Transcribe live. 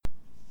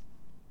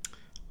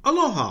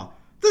Aloha,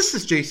 this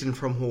is Jason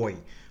from Hawaii.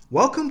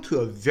 Welcome to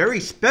a very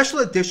special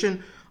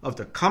edition of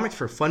the Comics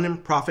for Fun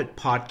and Profit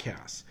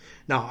podcast.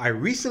 Now, I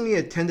recently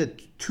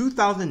attended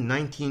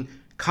 2019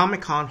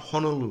 Comic-Con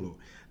Honolulu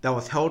that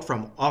was held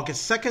from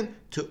August 2nd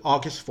to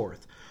August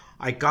 4th.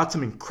 I got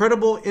some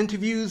incredible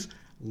interviews.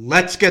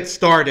 Let's get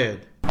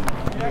started.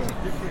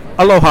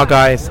 Aloha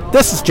guys,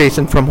 this is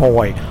Jason from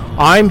Hawaii.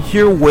 I'm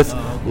here with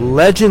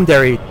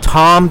legendary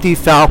Tom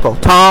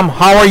DeFalco. Tom,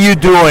 how are you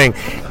doing?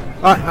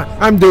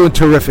 I'm doing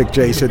terrific,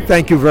 Jason.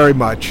 Thank you very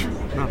much.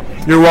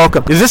 You're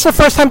welcome. Is this the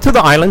first time to the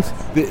islands?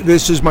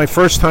 This is my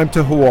first time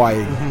to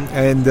Hawaii,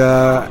 and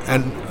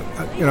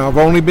you know, I've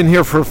only been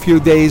here for a few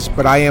days,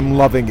 but I am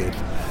loving it.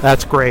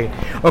 That's great.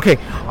 Okay,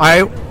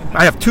 I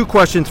have two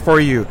questions for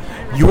you.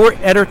 You're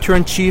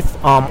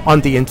editor-in-chief on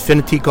the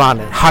Infinity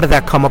Gauntlet. How did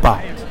that come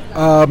about?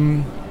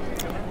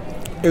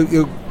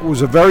 It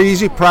was a very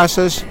easy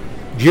process.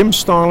 Jim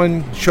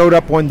Starlin showed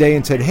up one day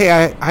and said, "Hey,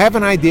 I have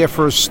an idea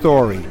for a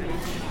story."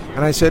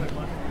 And I said,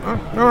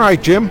 "All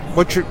right, Jim,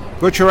 what's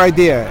your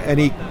idea?" And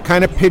he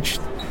kind of pitched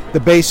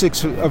the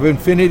basics of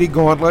Infinity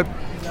Gauntlet,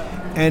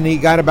 and he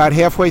got about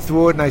halfway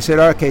through it, and I said,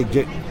 "Okay,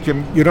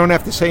 Jim, you don't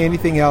have to say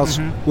anything else.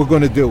 We're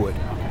going to do it."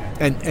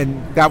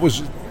 And that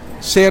was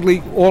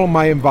sadly all of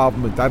my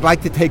involvement. I'd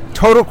like to take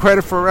total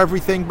credit for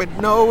everything, but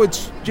no,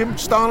 it's Jim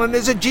Starlin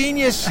is a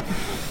genius.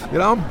 You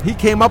know, he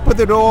came up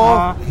with it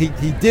all. He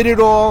did it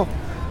all.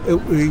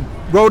 He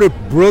wrote it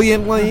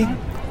brilliantly,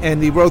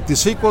 and he wrote the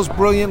sequels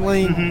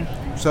brilliantly.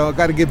 So I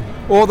got to give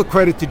all the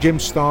credit to Jim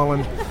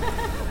Starlin,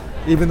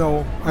 even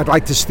though I'd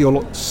like to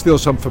steal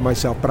some for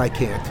myself, but I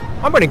can't.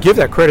 I'm going to give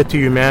that credit to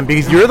you, man,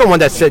 because you're the one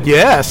that said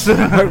yes.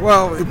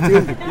 Well,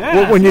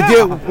 when you're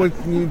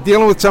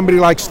dealing with somebody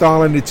like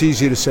Starlin, it's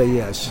easy to say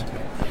yes.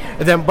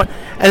 And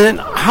then,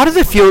 how does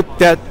it feel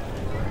that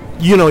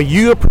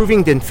you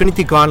approving the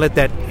Infinity Gauntlet,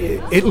 that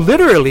it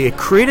literally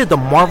created the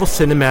Marvel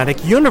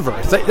Cinematic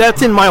Universe?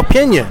 That's in my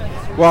opinion.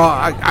 Well,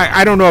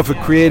 I don't know if it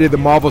created the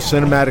Marvel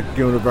Cinematic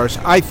Universe.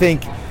 I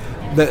think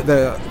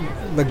the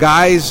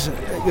guys,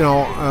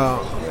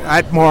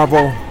 at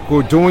Marvel who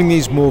are doing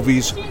these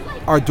movies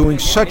are doing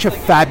such a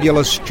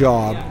fabulous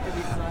job.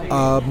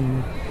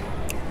 From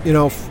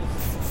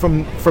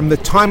the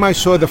time I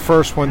saw the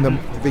first one,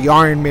 the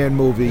Iron Man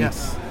movie,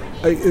 yes.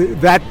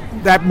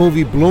 That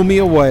movie blew me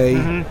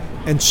away,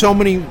 and so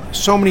many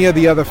of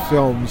the other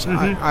films.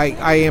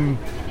 I am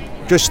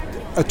just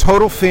a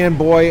total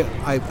fanboy.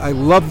 I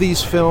love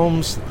these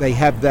films. They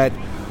have that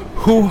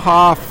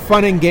hoo-ha,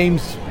 fun and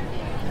games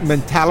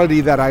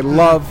mentality that I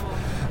love.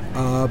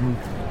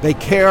 They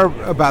care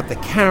about the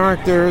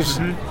characters.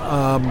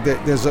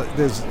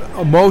 There's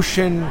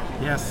emotion.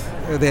 Yes.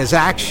 There's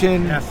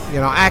action. Yes.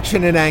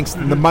 Action and angst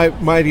in the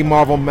mighty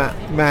Marvel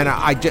manner.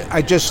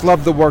 I just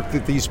love the work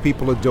that these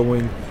people are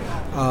doing.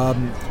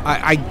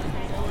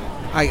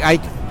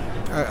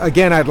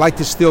 Again, I'd like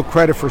to steal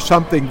credit for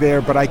something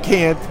there, but I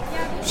can't.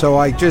 So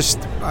I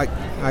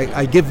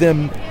give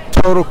them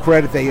total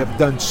credit. They have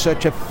done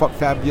such a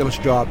fabulous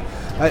job.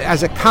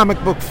 As a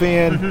comic book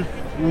fan,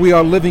 we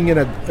are living in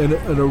a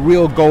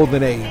real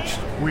golden age.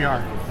 We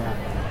are.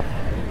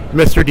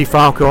 Mr.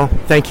 DeFalco,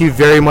 thank you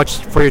very much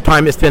for your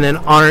time. It's been an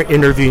honor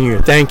interviewing you.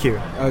 Thank you.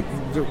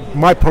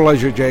 My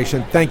pleasure,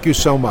 Jason. Thank you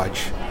so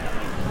much.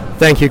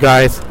 Thank you,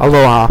 guys.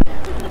 Aloha.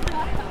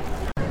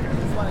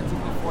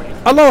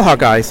 Aloha,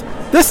 guys.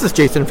 This is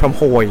Jason from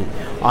Hawaii.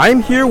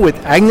 I'm here with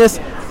Agnes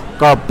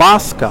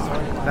Garboska.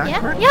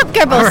 Yep,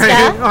 Garboska.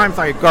 Right. Oh, I'm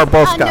sorry,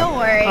 Garboska. No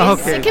worries.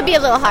 Okay. It could be a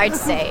little hard to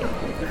say.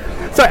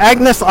 So,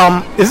 Agnes,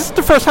 is this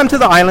the first time to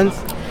the islands?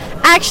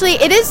 Actually,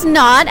 it is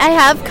not. I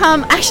have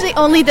come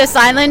only this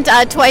island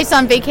twice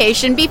on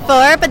vacation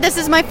before, but this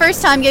is my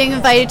first time getting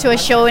invited to a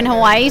show in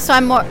Hawaii, so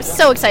I'm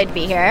so excited to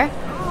be here.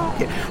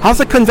 Okay. How's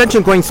the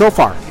convention going so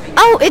far?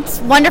 Oh, it's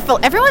wonderful.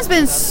 Everyone's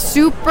been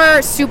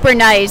super, super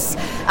nice.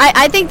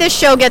 I think this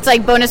show gets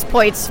bonus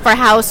points for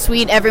how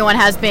sweet everyone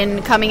has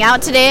been coming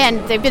out today,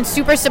 and they've been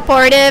super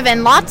supportive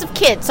and lots of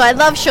kids. So I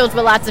love shows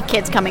with lots of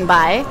kids coming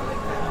by.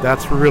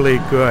 That's really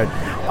good.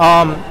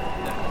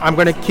 I'm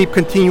going to keep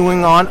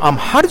continuing on.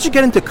 How did you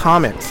get into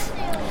comics?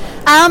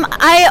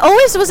 I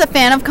always was a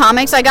fan of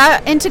comics. I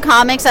got into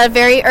comics at a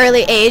very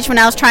early age when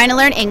I was trying to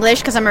learn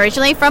English because I'm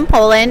originally from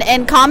Poland,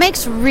 and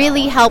comics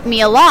really helped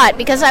me a lot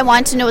because I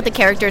wanted to know what the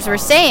characters were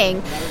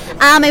saying.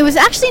 It was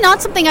actually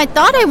not something I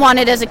thought I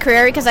wanted as a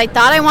career because I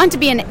thought I wanted to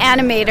be an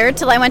animator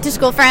till I went to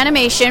school for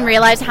animation,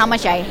 realized how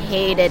much I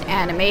hated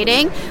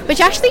animating,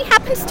 which actually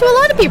happens to a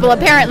lot of people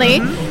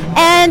apparently.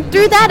 And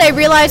through that I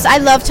realized I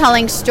love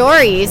telling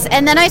stories,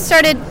 and then I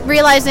started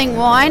realizing,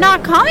 why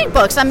not comic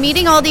books? I'm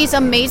meeting all these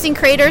amazing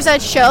creators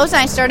at shows,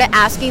 and I started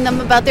asking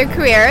them about their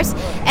careers,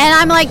 and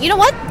I'm like, you know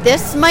what,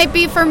 this might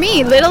be for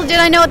me. Little did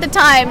I know at the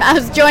time I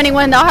was joining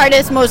one of the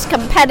hardest, most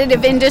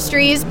competitive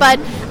industries, but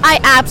I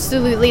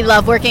absolutely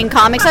love working in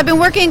comics. I've been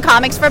working in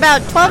comics for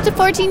about 12 to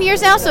 14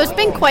 years now, so it's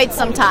been quite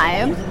some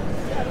time.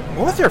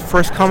 What was your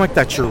first comic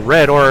that you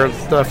read, or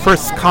the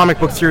first comic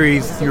book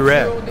series you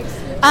read?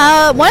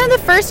 One of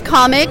the first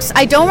comics,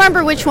 I don't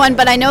remember which one,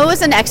 but I know it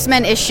was an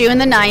X-Men issue in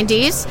the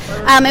 90s.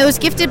 It was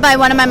gifted by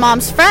one of my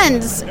mom's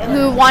friends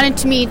who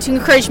wanted me to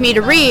encourage me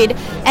to read,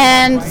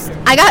 and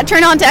I got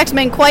turned on to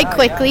X-Men quite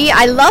quickly.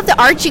 I love the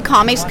Archie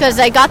comics because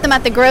I got them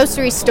at the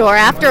grocery store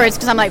afterwards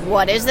because I'm like,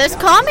 what is this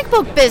comic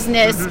book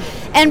business?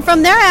 Mm-hmm. And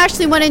from there I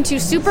actually went into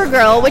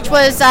Supergirl, which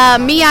was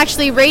me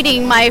actually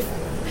raiding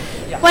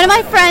one of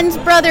my friend's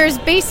brother's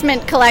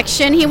basement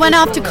collection. He went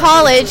off to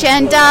college,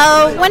 and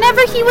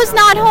whenever he was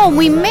not home,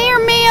 we may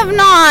or may have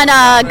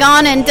not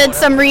gone and did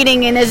some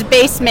reading in his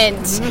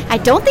basement. I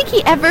don't think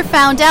he ever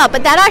found out,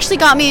 but that actually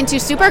got me into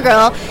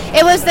Supergirl.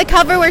 It was the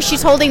cover where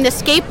she's holding the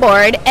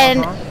skateboard,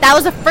 and that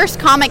was the first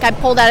comic I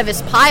pulled out of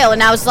his pile,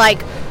 and I was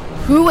like,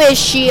 who is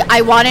she?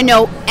 I want to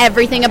know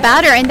everything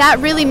about her, and that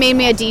really made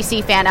me a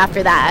DC fan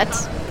after that.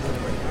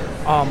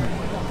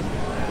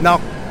 Now,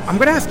 I'm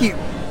going to ask you,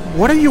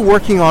 what are you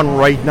working on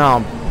right now?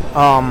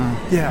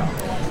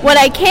 What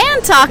I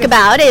can talk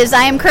about is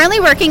I am currently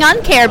working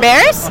on Care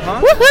Bears.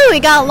 Woohoo! We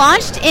got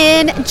launched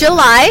in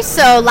July,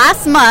 so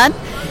last month,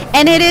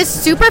 and it is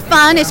super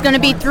fun. It's going to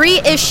be 3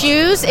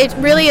 issues. It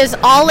really is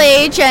all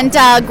age, and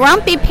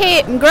Grumpy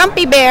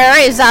Bear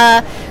is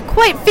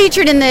quite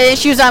featured in the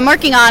issues I'm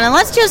working on, and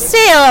let's just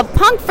say a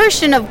punk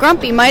version of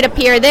Grumpy might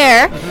appear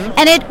there.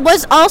 And it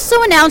was also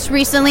announced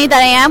recently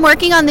that I am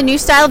working on the new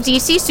style of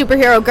DC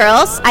Superhero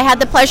Girls. I had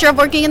the pleasure of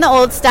working in the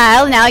old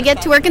style, and now I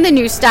get to work in the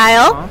new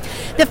style.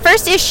 The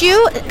first issue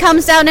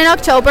comes out in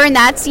October, and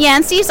that's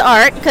Yancey's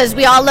art, because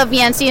we all love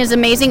Yancey and his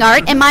amazing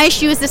art, and my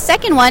issue is the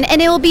second one,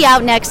 and it will be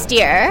out next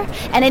year,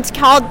 and it's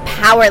called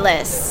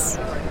Powerless.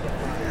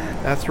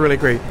 That's really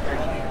great.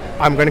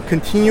 I'm going to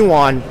continue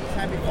on.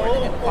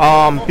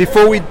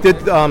 Before we did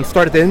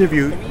started the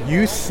interview,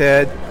 you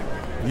said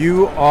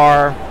you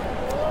are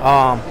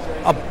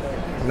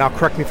now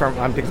correct me if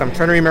because I'm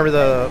trying to remember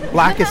the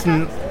Black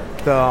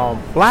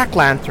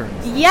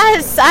Lanterns.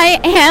 Yes, I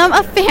am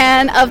a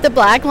fan of the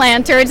Black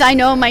Lanterns. I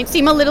know it might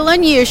seem a little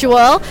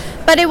unusual,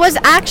 but it was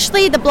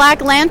actually the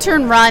Black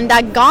Lantern run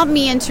that got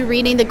me into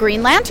reading the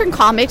Green Lantern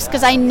comics,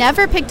 because I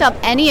never picked up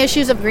any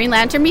issues of Green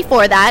Lantern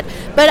before that,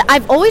 but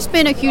I've always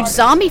been a huge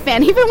zombie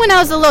fan, even when I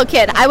was a little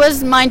kid. I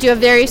was, mind you, a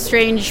very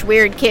strange,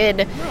 weird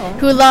kid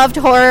who loved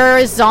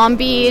horror,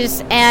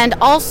 zombies, and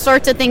all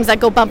sorts of things that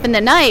go bump in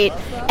the night.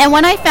 And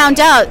when I found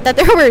out that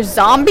there were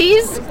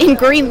zombies in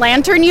Green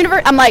Lantern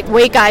universe, I'm like,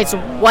 wait guys,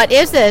 what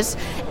is this?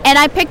 And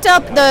I picked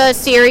up the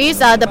series,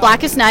 The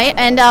Blackest Night,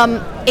 and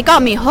it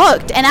got me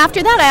hooked. And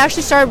after that, I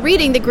actually started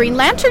reading the Green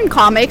Lantern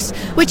comics,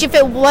 which if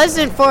it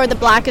wasn't for the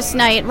Blackest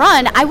Night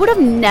run, I would have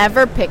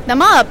never picked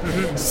them up.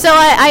 So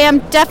I am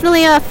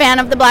definitely a fan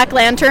of the Black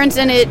Lanterns,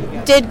 and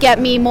it did get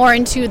me more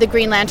into the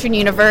Green Lantern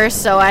universe,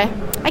 so I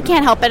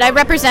can't help it. I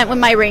represent with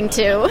my ring,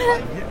 too.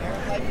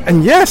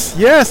 And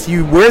yes,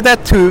 you wear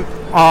that to...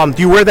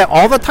 do you wear that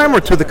all the time or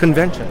to the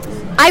convention?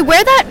 I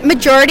wear that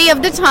majority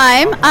of the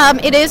time.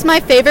 It is my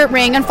favorite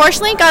ring.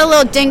 Unfortunately, it got a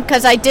little dink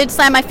because I did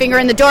slam my finger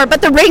in the door,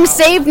 but the ring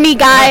saved me,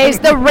 guys.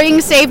 The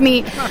ring saved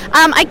me.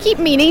 I keep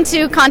meaning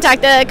to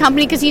contact the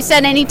company because he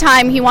said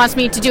anytime he wants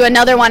me to do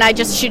another one, I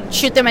just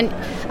shoot them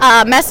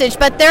a message.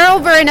 But they're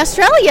over in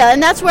Australia,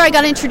 and that's where I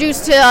got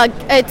introduced to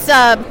it's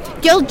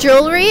Guild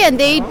Jewelry, and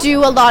they do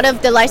a lot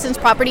of the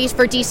licensed properties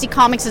for DC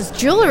Comics'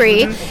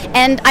 jewelry.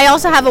 And I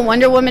also have a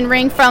Wonder Woman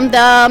ring from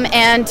them,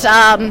 and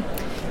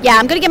yeah,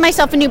 I'm going to get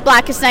myself a new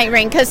Blackest Night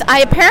ring because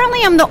I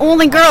apparently am the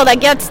only girl that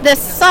gets this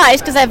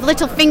size because I have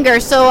little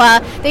fingers. So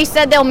they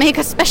said they'll make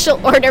a special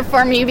order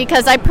for me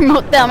because I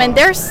promote them, and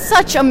they're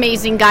such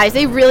amazing guys.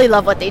 They really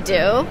love what they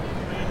do.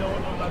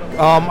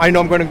 I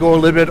know I'm going to go a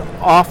little bit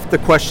off the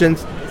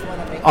questions.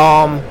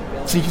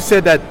 So you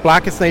said that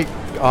Blackest Night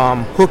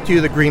hooked you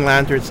to the Green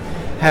Lanterns.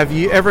 Have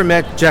you ever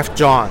met Jeff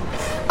Johns?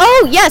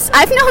 Oh, yes.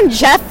 I've known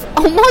Jeff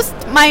almost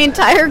my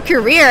entire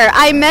career.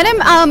 I met him...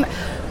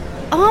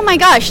 oh my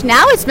gosh,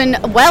 now it's been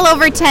well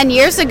over 10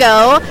 years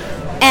ago,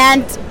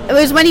 and it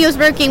was when he was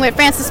working with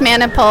Francis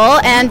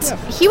Manapul, and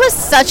he was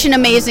such an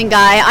amazing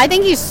guy. I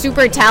think he's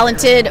super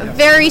talented,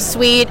 very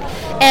sweet,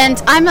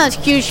 and I'm a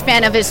huge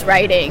fan of his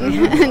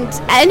writing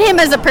and him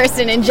as a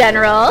person in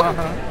general.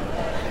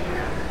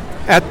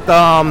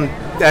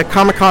 At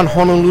Comic-Con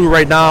Honolulu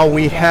right now,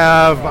 we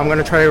have, I'm going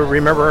to try to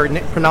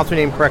pronounce her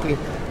name correctly,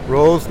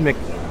 Rose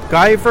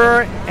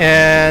McGyver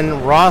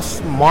and Ross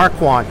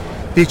Marquand.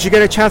 Did you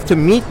get a chance to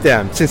meet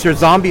them since you're a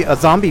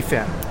zombie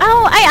fan?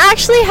 Oh, I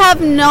actually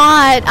have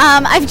not.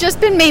 I've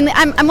just been mainly...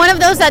 I'm one of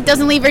those that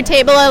doesn't leave her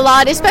table a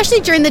lot, especially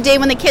during the day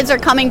when the kids are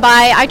coming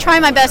by. I try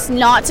my best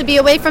not to be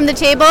away from the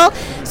table,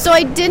 so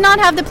I did not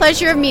have the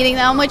pleasure of meeting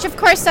them, which of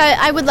course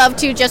I would love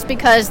to just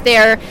because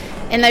they're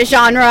in the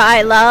genre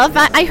I love.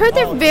 I heard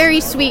they're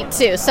very sweet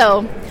too,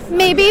 so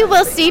maybe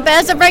we'll see. But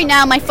as of right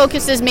now, my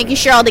focus is making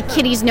sure all the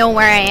kiddies know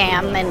where I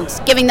am and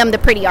giving them the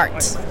pretty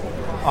art.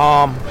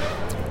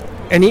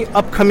 Any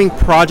upcoming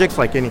projects,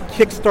 like any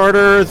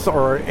Kickstarters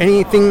or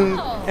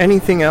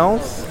anything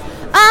else?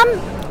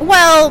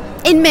 Well,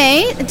 In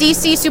May,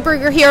 DC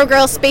Superhero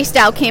Girl Spaced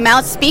Out came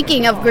out.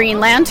 Speaking of Green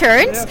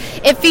Lanterns,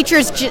 it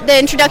features the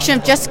introduction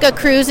of Jessica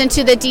Cruz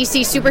into the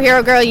DC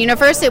Superhero Girl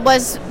universe. It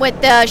was with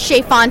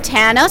Shea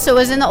Fontana, so it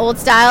was in the old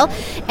style,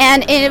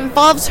 and it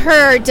involves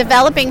her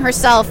developing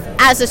herself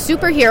as a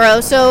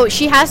superhero. So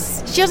she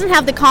doesn't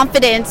have the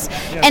confidence,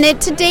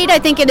 and to date, I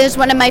think it is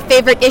one of my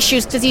favorite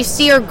issues because you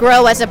see her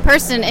grow as a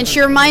person, and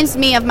she reminds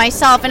me of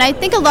myself. And I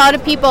think a lot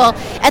of people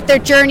at their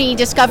journey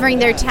discovering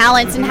their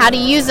talents and how to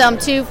use them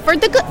for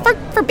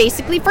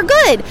basically for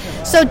good.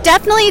 So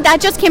definitely that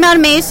just came out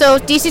in May. So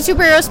DC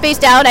Superhero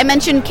Spaced Out. I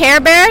mentioned Care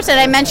Bears, and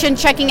I mentioned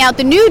checking out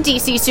the new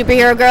DC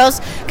Superhero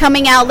Girls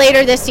coming out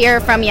later this year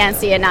from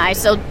Yancy and I.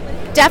 So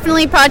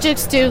definitely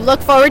projects to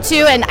look forward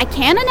to, and I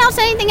can't announce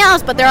anything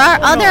else, but there are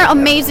other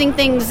amazing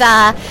things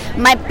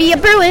might be a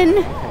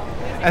brewing.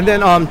 And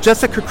then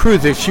Jessica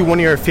Cruz, is she one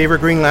of your favorite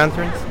Green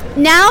Lanterns?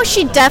 Now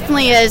she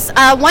definitely is.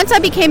 Once I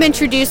became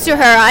introduced to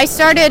her, I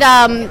started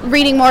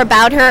reading more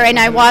about her, and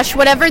I watched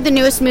whatever the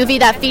newest movie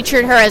that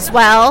featured her as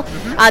well,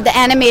 the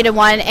animated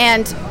one,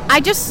 and I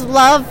just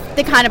love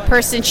the kind of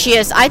person she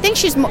is. I think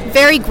she's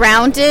very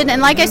grounded, and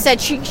like I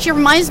said, she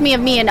reminds me of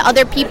me and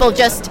other people.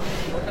 Just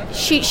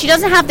she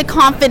doesn't have the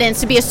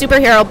confidence to be a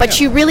superhero, but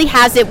she really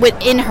has it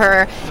within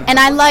her, and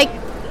I like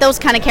those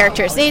kind of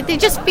characters. They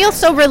just feel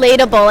so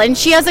relatable, and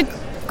she has a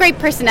great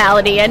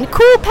personality and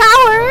cool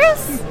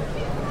powers.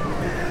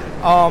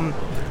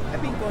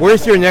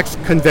 Where's your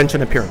next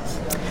convention appearance?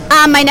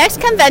 My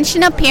next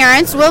convention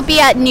appearance will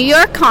be at New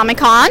York Comic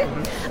Con.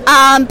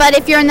 But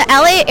if you're in the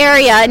LA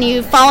area and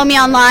you follow me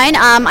online,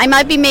 I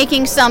might be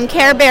making some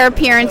Care Bear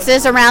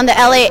appearances around the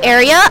LA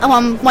area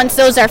once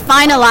those are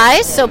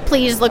finalized. So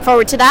please look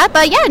forward to that.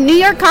 But yeah, New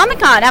York Comic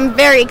Con. I'm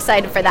very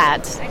excited for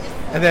that.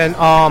 And then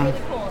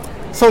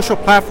social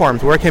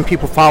platforms. Where can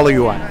people follow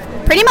you on?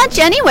 Pretty much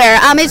anywhere.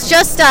 It's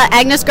just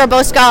Agnes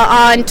Garboska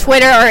on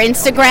Twitter or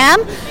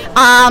Instagram.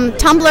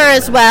 Tumblr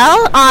as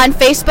well. On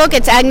Facebook,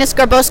 it's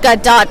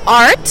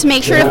agnesgarboska.art.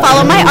 Make sure to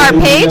follow my art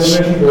page.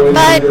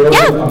 But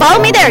yeah,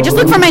 follow me there. Just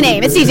look for my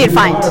name. It's easy to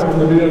find.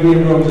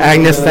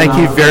 Agnes, thank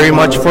you very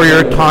much for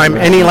your time.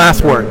 Any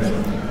last words?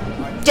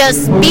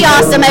 Just be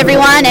awesome,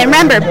 everyone. And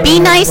remember, be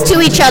nice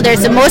to each other.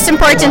 It's the most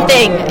important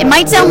thing. It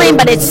might sound lame,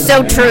 but it's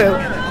so true.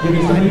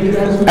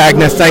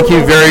 Agnes, thank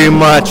you very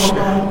much.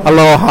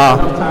 Aloha.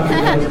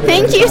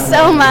 Thank you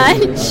so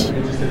much.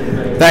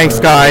 Thanks,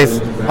 guys.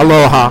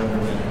 Aloha.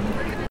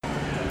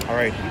 All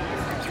right.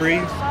 3,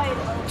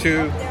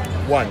 2,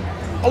 1.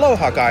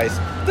 Aloha, guys.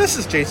 This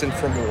is Jason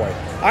from Hawaii.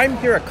 I'm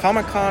here at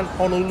Comic-Con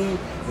Honolulu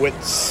with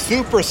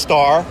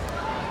superstar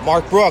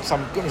Mark Brooks.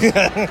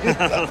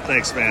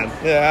 Thanks, man.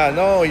 Yeah,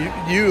 no,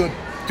 you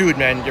dude,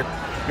 man,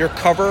 your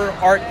cover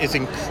art is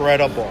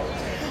incredible.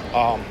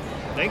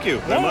 Thank you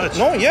very much.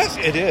 No, yes,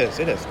 it is.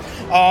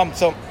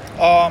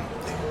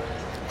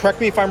 Correct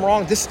me if I'm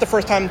wrong, this is the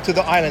first time to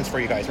the islands for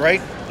you guys,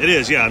 right? It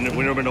is, yeah. We've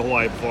never been to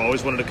Hawaii before. I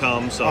always wanted to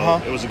come, so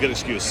it was a good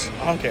excuse.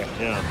 Okay.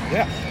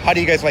 Yeah. How do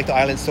you guys like the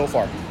islands so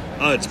far?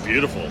 It's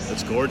beautiful.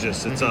 It's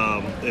gorgeous. It's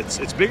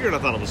bigger than I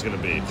thought it was going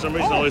to be. For some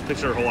reason, I always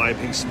picture Hawaii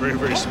being very,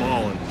 very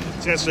small, and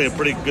it's actually a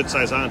pretty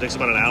good-sized island. It takes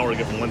about an hour to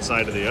get from one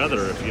side to the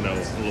other if a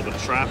little bit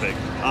of traffic.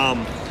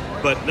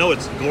 But no,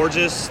 it's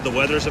gorgeous. The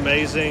weather's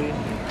amazing.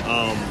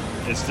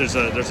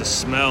 There's a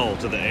smell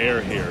to the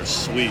air here. It's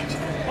sweet.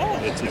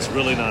 It's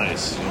really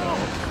nice.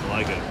 I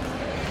like it.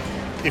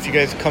 If you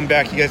guys come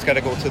back, you guys got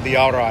to go to the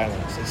outer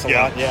islands. It's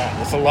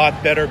a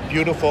lot better,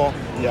 beautiful.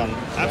 Yeah,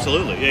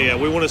 absolutely. Yeah.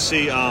 We want to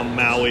see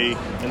Maui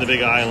and the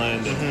Big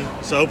Island, and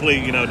so hopefully,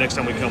 next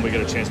time we come, we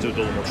get a chance to do a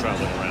little more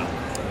traveling around.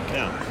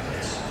 Yeah.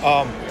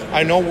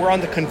 I know we're on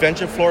the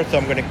convention floor, so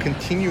I'm going to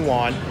continue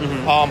on.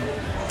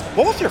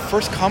 What was your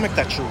first comic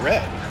that you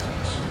read?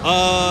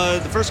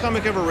 The first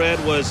comic I ever read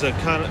was a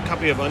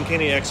copy of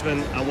Uncanny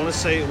X-Men. I want to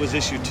say it was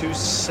issue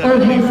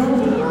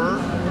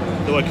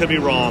 274, though I could be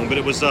wrong. But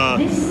it was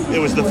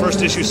the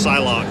first issue.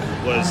 Psylocke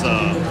was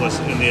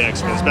in the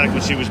X-Men. It's back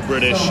when she was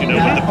British, with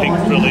the pink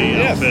frilly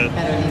outfit,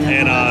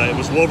 and it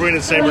was Wolverine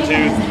and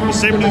Sabretooth. It was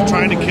Sabretooth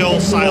trying to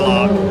kill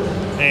Psylocke,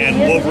 and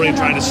Wolverine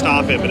trying to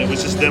stop him, and it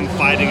was just them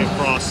fighting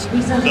across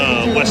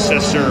the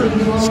Westchester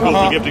School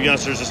for Gifted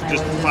Youngsters,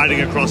 just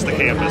fighting across the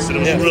campus, and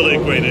it was really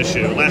a great issue.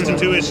 It lasted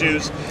 2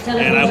 issues,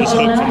 and I was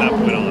hooked from that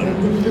point on.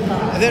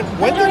 And then,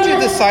 when did you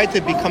decide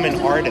to become an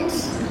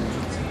artist?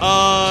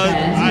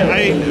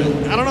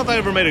 I don't know if I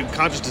ever made a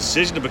conscious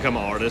decision to become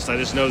an artist. I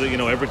just know that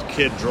every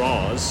kid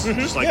draws,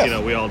 just like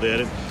we all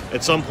did.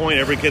 At some point,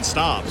 every kid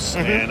stops,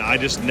 and I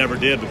just never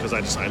did because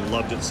I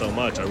loved it so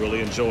much. I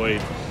really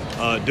enjoyed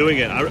doing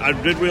it. I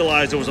did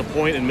realize there was a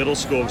point in middle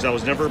school, because I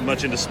was never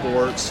much into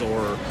sports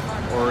or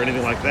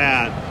anything like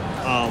that,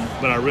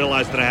 but I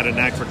realized that I had a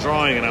knack for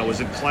drawing, and I was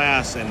in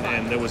class,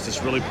 and there was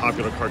this really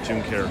popular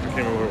cartoon character. I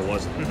can't remember who it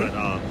was, but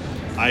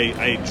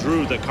I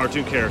drew that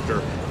cartoon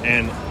character,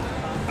 and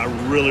I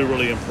really,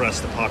 really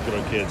impressed the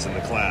popular kids in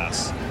the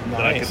class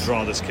that I could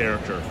draw this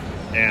character.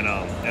 and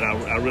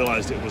I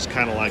realized it was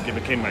kind of like it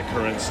became my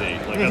currency.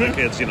 Like other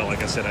kids,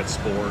 like I said, had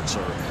sports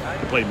or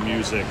played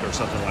music or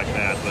something like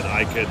that, but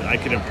I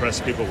could impress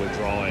people with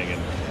drawing.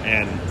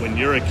 And when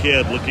you're a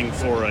kid looking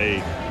for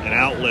an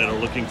outlet or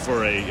looking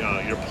for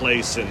your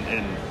place in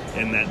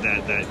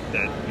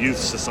that youth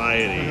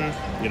society,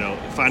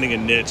 finding a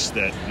niche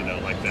that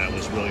like that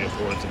was really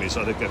important to me.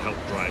 So I think that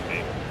helped drive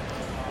me.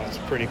 That's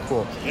pretty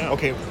cool. Yeah.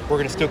 Okay, we're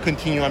going to still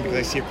continue on because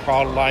I see a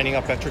crowd lining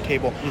up at your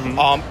table.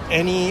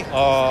 Any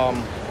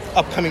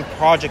upcoming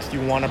projects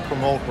you want to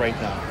promote right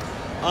now?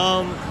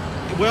 I'm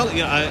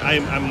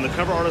the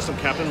cover artist on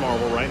Captain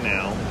Marvel right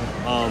now.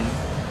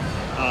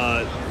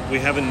 We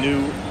have a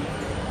new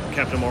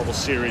Captain Marvel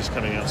series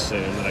coming out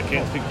soon that I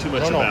can't speak too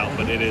much about,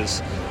 but it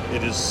is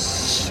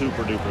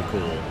super duper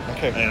cool.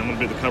 Okay. And I'm going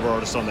to be the cover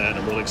artist on that.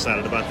 I'm really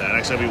excited about that.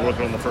 Actually, I'll be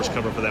working on the first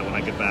cover for that when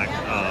I get back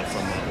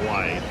from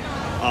Hawaii.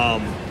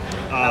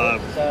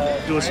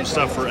 Doing some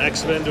stuff for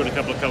X-Men, doing a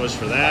couple of covers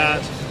for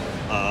that.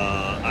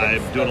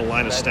 I'm doing a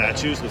line of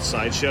statues with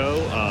Sideshow.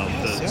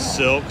 The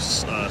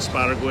Silks,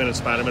 Spider-Gwen, and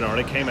Spider-Man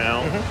already came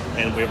out,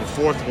 and we have a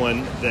fourth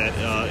one that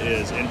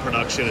is in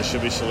production and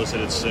should be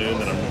solicited soon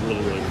that I'm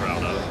really, really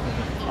proud of.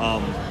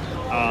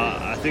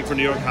 I think for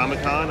New York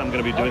Comic Con, I'm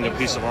going to be doing a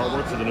piece of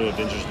artwork for the new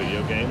Avengers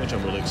video game, which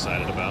I'm really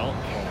excited about.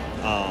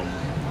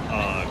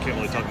 Can't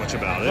really talk much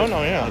about it,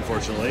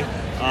 unfortunately.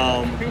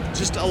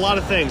 Just a lot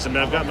of things. I mean,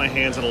 I've got my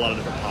hands in a lot of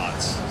different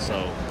pots,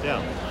 so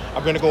yeah.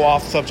 I'm going to go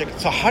off subject.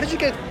 So how did you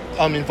get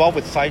involved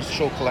with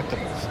Sideshow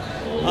Collectibles?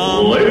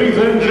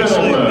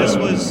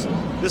 Actually,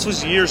 this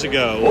was years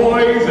ago.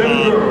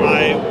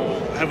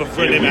 I have a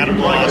friend named Adam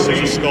Ross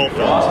who's a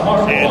sculptor,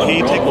 and he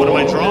took one of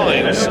my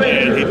drawings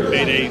and he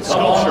made a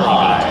sculpture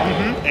of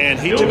it. And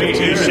he took it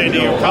to San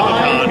Diego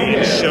Comic-Con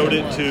and showed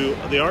it to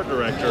the art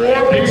director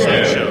at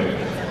Sideshow.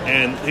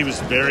 And he was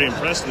very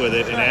impressed with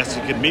it and asked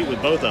if he could meet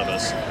with both of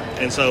us.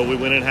 And so we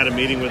went and had a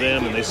meeting with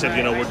them, and they said,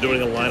 we're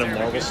doing a line of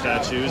Marvel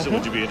statues, and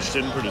would you be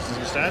interested in producing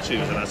some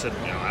statues? And I said,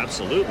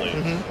 absolutely.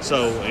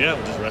 So,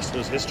 the rest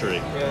is history.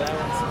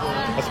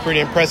 That's pretty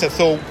impressive.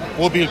 So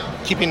we'll be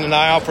keeping an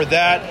eye out for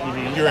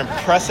that. Your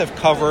impressive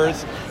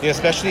covers,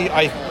 especially,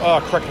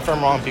 correct me if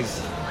I'm wrong,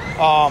 please.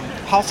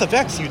 House of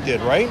X you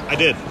did, right? I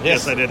did.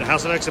 Yes, I did.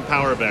 House of X and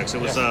Power of X.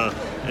 It was a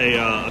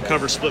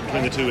cover split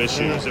between the two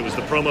issues. It was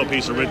the promo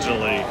piece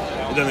originally,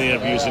 and then they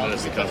ended up using it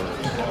as the cover.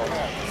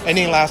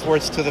 Any last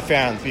words to the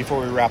fans before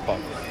we wrap up?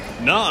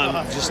 No,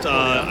 I'm just,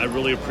 I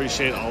really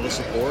appreciate all the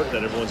support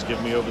that everyone's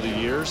given me over the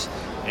years.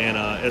 And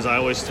as I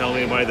always tell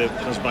anybody that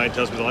comes by and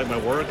tells me they like my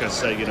work, I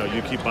say,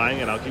 you keep buying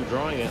it, I'll keep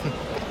drawing it.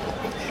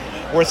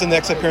 Where's the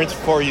next appearance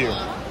for you?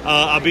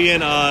 I'll be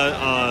in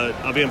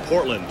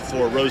Portland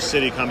for Rose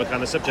City Comic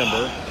Con in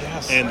September,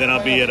 and then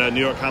I'll be at New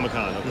York Comic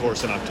Con, of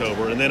course, in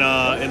October, and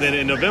then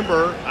in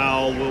November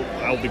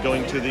I'll be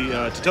going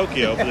to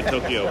Tokyo for the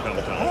Tokyo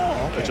Comic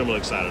Con, which I'm really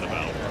excited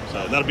about.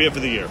 So that'll be it for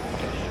the year.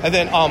 And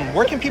then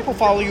where can people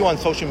follow you on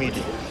social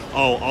media?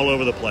 Oh, all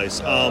over the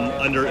place.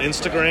 Under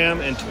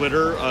Instagram and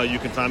Twitter, you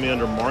can find me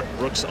under Mark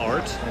Brooks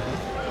Art.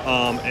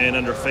 And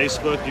under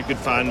Facebook, you can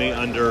find me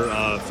under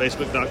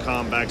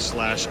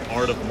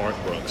facebook.com/Art of Mark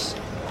Brooks.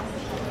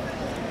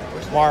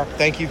 Mark,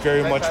 thank you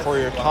very much for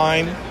your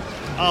time.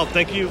 Oh,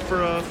 thank you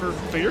for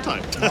your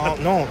time.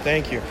 No,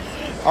 thank you.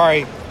 All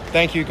right,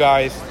 thank you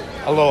guys.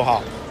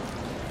 Aloha.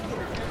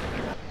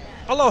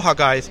 Aloha,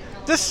 guys.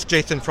 This is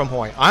Jason from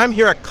Hawaii. I'm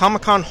here at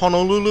Comic-Con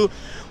Honolulu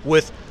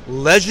with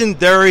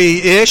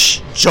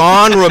legendary-ish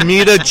John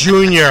Romita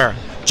Jr.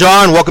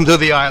 John, welcome to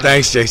the island.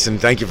 Thanks, Jason.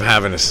 Thank you for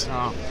having us.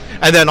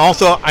 And then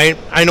also, I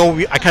know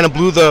I kind of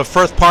blew the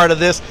first part of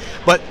this,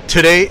 but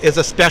today is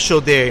a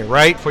special day,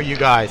 right, for you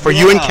guys, for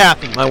you and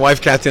Kathy. My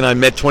wife, Kathy, and I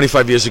met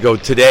 25 years ago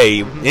today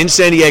in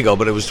San Diego,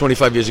 but it was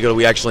 25 years ago that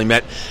we actually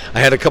met. I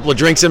had a couple of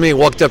drinks in me,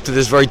 walked up to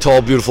this very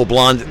tall, beautiful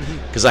blonde,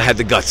 because I had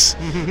the guts.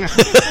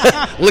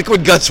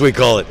 Liquid guts, we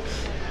call it.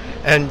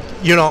 And,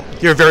 you're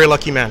a very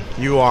lucky man.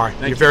 You are.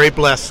 You're very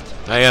blessed.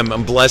 I am.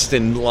 I'm blessed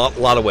in a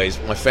lot of ways.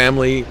 My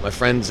family, my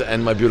friends,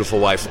 and my beautiful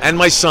wife. And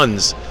my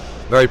sons.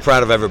 Very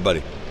proud of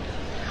everybody.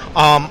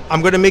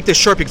 I'm going to make this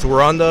short because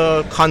we're on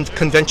the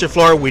convention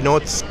floor. We know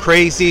it's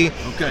crazy.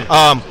 Okay.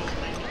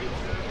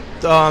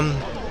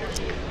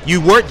 You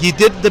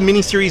did the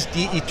miniseries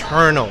The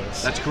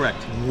Eternals. That's correct.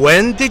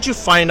 When did you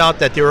find out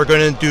that they were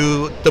going to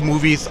do the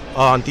movies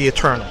on The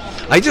Eternals?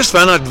 I just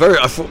found out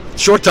a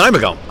short time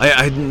ago. I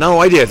had no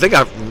idea. I think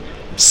I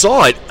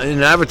saw it in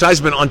an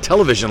advertisement on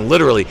television,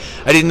 literally.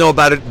 I didn't know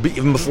about it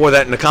even before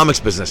that in the comics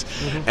business.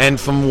 And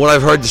from what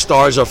I've heard, the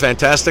stars are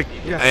fantastic.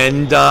 Yeah.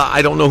 And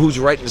I don't know who's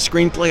writing the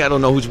screenplay. I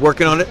don't know who's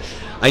working on it.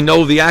 I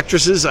know the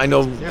actresses. I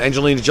know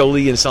Angelina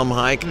Jolie and Salma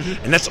Hayek.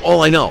 And that's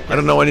all I know. I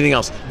don't know anything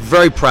else.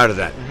 Very proud of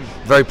that.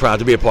 Very proud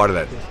to be a part of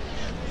that.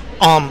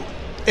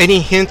 Any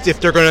hints if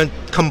they're going to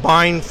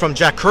combine from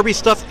Jack Kirby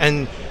stuff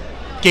and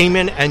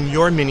Gaiman and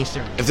your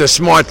miniseries? If they're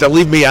smart, they'll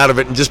leave me out of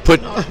it and just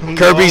put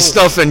Kirby's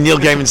stuff and Neil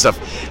Gaiman stuff.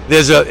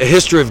 There's a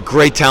history of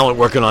great talent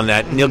working on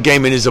that. Neil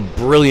Gaiman is a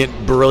brilliant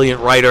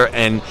writer,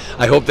 and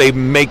I hope they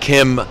make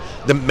him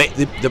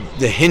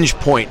the hinge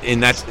point in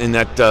that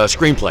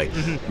screenplay.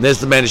 Mm-hmm. There's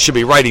the man that should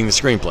be writing the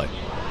screenplay.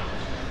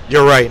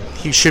 You're right.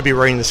 He should be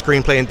writing the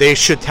screenplay, and they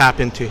should tap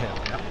into him.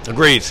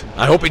 Agreed.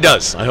 I hope he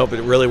does. I hope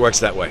it really works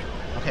that way.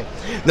 Okay.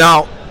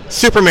 Now,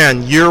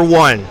 Superman Year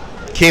One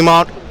came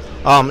out,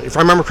 if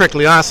I remember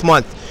correctly, last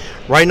month.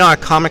 Right now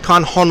at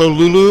Comic-Con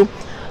Honolulu,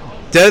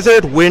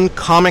 Desert Wind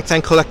Comics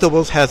and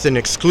Collectibles has an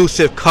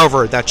exclusive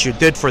cover that you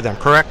did for them,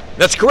 correct?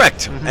 That's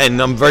correct. Mm-hmm.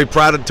 And I'm very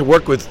proud to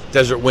work with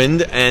Desert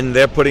Wind, and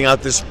they're putting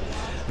out this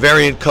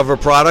variant cover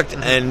product,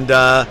 and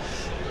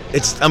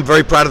I'm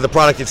very proud of the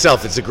product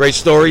itself. It's a great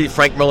story.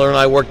 Frank Miller and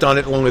I worked on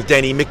it along with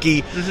Danny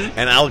Mickey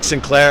and Alex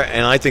Sinclair,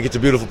 and I think it's a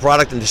beautiful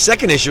product. And the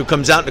second issue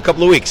comes out in a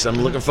couple of weeks. I'm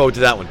looking forward to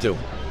that one, too.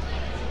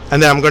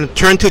 And then I'm going to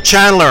turn to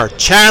Chandler.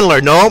 Chandler,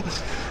 I'm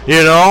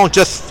going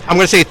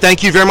to say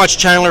thank you very much,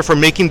 Chandler, for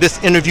making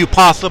this interview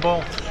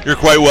possible. You're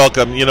quite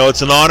welcome.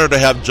 It's an honor to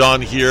have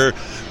John here.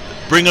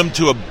 Bring him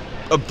to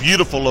a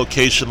beautiful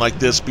location like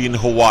this, being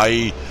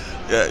Hawaii.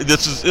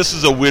 This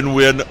is a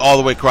win-win all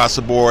the way across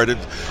the board.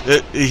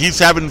 He's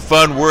having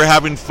fun. We're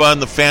having fun.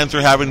 The fans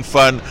are having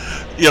fun.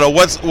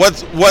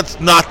 What's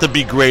not to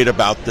be great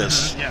about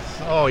this?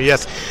 Yes. Oh,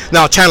 yes.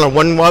 Now, Chandler,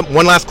 one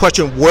last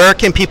question. Where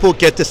can people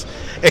get this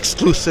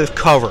exclusive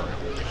cover?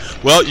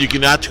 Well, you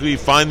can actually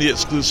find the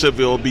exclusive.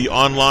 It will be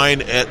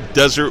online at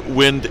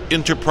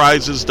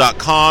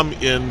desertwindenterprises.com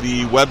in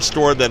the web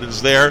store that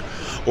is there.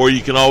 Or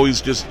you can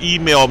always just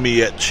email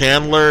me at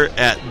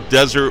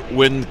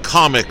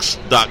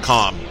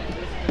chandler@desertwindcomics.com.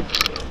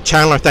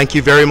 Chandler, thank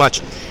you very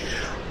much.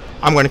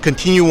 I'm going to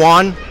continue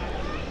on.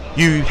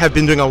 You have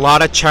been doing a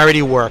lot of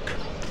charity work.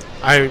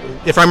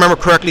 If I remember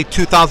correctly,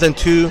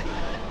 2002,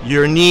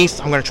 your niece,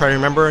 I'm going to try to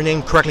remember her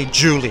name correctly,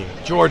 Julie.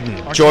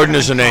 Jordan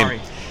is her name.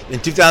 Sorry. In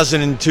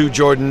 2002,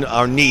 Jordan,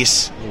 our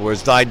niece,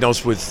 was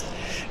diagnosed with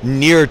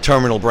near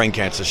terminal brain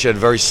cancer. She had a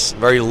very,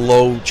 very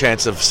low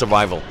chance of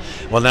survival.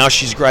 Well, now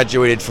she's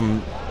graduated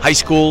from high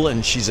school,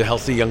 and she's a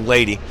healthy young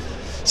lady.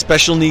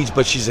 Special needs,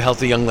 but she's a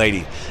healthy young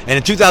lady. And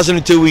in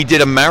 2002, we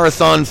did a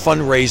marathon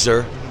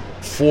fundraiser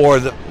for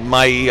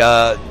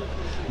my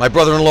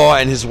brother-in-law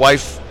and his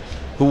wife,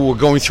 who were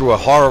going through a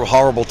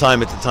horrible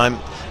time at the time.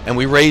 And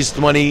we raised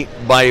money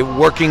by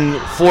working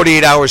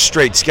 48 hours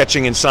straight,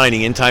 sketching and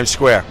signing in Times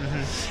Square. Mm-hmm.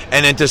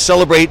 And then to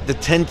celebrate the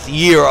 10th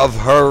year of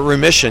her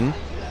remission,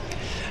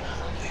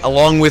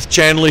 along with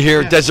Chandler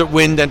here, Desert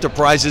Wind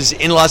Enterprises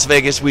in Las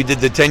Vegas, we did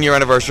the 10-year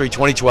anniversary,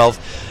 2012,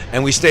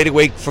 and we stayed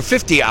awake for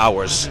 50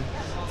 hours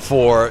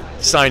for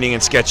signing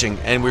and sketching,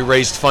 and we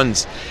raised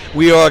funds.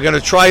 We are going to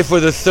try for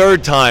the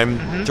third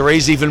time to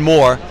raise even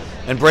more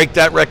and break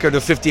that record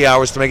of 50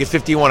 hours to make it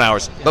 51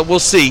 hours. But we'll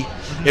see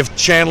if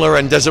Chandler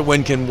and Desert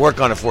Wind can work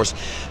on it for us.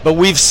 But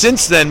we've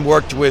since then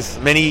worked with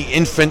many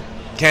infant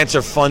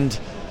cancer fund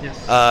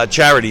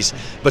charities,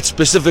 but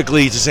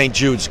specifically to St.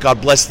 Jude's.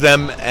 God bless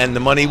them, and the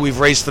money we've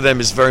raised for them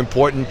is very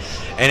important.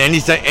 And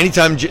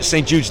anytime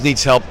St. Jude's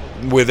needs help,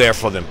 we're there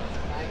for them.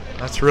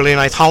 That's really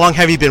nice. How long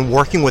have you been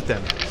working with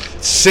them?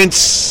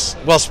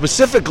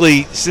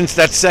 Specifically since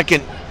that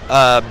second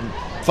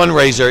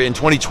fundraiser in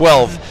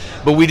 2012,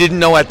 but we didn't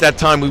know at that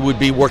time we would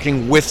be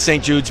working with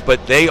St. Jude's,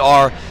 but they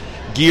are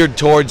geared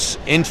towards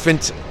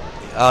infant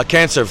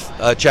cancer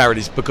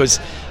charities, because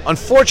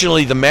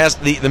unfortunately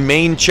the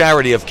main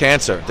charity of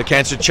cancer, the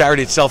cancer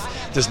charity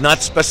itself, does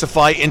not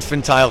specify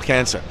infantile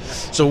cancer.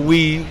 So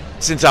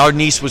since our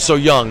niece was so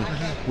young,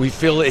 we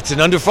feel it's an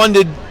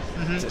underfunded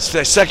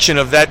section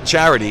of that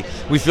charity.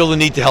 We feel the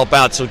need to help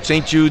out. So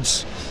St.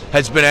 Jude's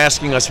has been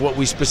asking us what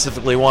we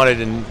specifically wanted,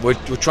 and we're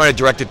trying to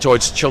direct it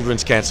towards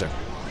children's cancer.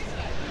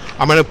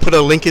 I'm going to put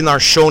a link in our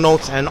show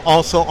notes and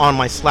also on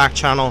my Slack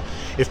channel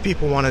if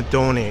people want to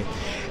donate.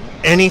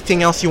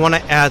 Anything else you want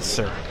to add,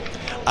 sir?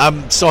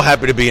 I'm so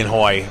happy to be in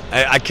Hawaii.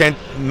 I can't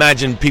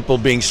imagine people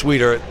being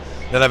sweeter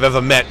than I've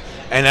ever met,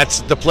 and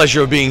that's the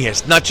pleasure of being here.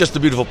 It's not just a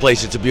beautiful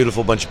place, it's a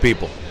beautiful bunch of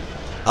people.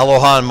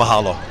 Aloha and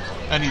mahalo.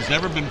 And he's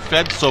never been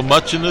fed so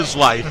much in his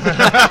life.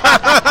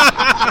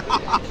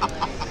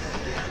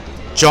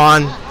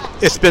 John,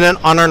 it's been an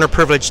honor and a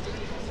privilege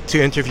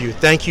to interview.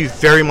 Thank you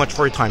very much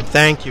for your time.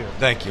 Thank you.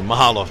 Thank you.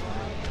 Mahalo.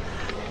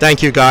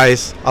 Thank you,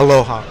 guys.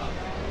 Aloha.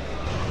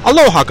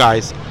 Aloha,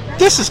 guys.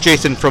 This is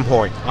Jason from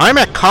Hawaii. I'm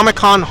at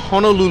Comic-Con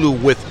Honolulu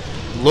with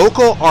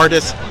local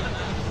artist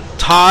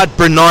Todd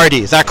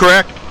Bernardi. Is that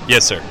correct?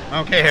 Yes, sir.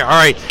 Okay, all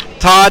right.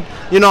 Todd,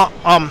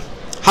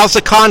 how's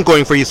the con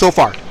going for you so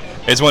far?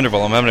 It's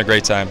wonderful. I'm having a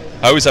great time.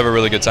 I always have a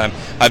really good time.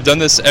 I've done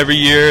this every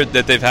year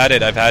that they've had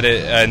it. I've had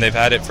it, and they've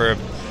had it for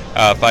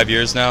 5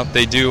 years now.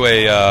 They do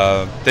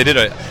I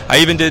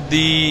even did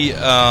the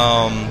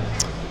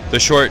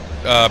short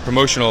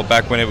promotional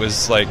back when it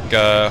was like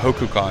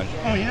HokuCon.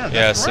 Oh yeah,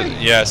 that's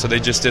right. So they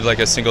just did like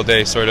a single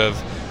day sort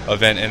of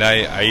event, and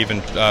I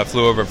even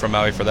flew over from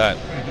Maui for that.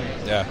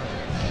 Mm-hmm. Yeah.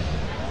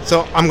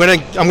 So I'm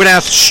gonna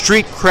ask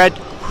street credit.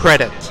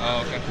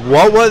 Oh, okay.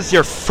 What was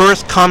your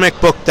first comic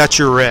book that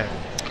you read?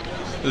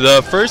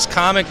 The first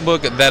comic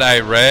book that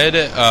I read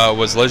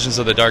was Legends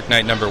of the Dark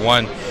Knight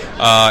 #1,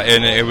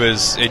 and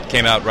it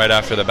came out right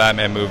after the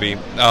Batman movie.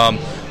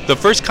 The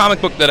first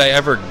comic book that I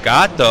ever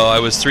got, though, I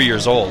was 3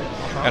 years old,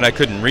 and I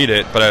couldn't read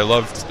it, but I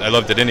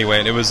loved it anyway.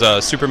 And it was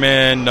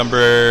Superman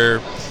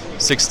number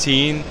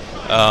 16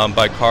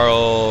 by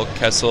Carl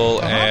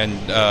Kessel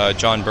and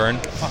John Byrne.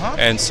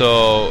 And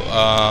so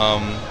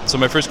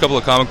my first couple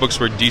of comic books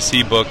were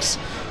DC books,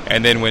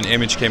 and then when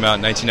Image came out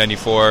in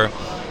 1994,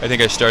 I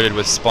think I started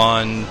with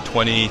Spawn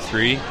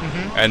 23,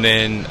 and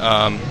then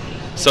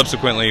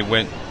subsequently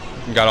went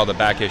and got all the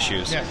back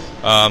issues. So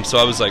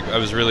I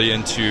was really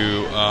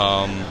into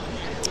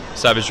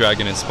Savage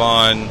Dragon and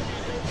Spawn,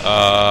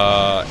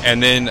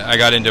 and then I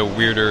got into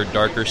weirder,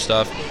 darker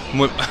stuff.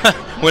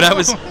 When I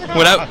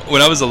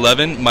was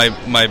 11,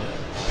 my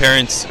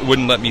parents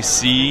wouldn't let me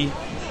see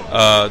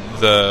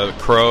The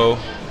Crow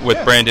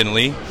with Brandon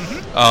Lee,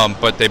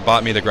 but they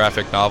bought me the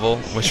graphic novel,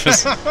 which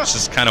was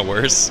just kind of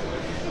worse.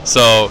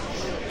 So,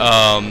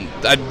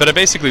 but I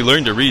basically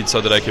learned to read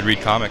so that I could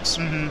read comics.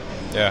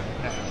 Yeah.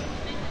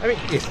 I mean,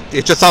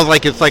 it just sounds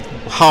like it's like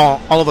how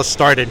all of us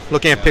started,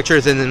 looking at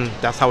pictures, and then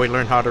that's how we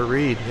learned how to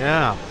read.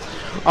 Yeah.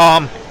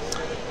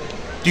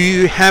 Do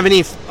you have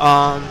any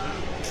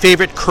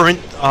favorite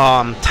current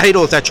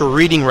titles that you're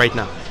reading right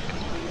now?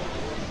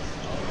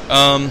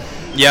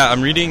 Yeah,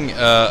 I'm reading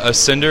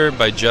Ascender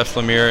by Jeff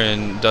Lemire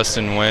and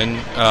Dustin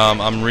Nguyen.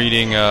 I'm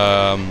reading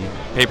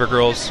Paper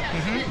Girls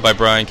by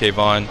Brian K.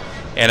 Vaughan,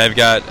 and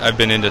I've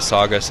been into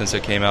Saga since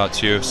it came out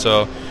too.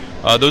 So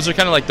those are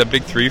kind of like the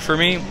big three for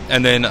me.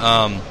 And then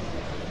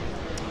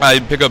I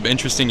pick up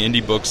interesting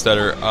indie books that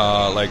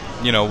are like,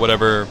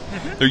 whatever.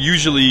 They're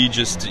usually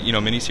just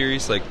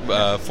miniseries, like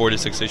 4 to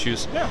 6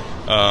 issues.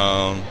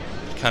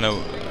 Kind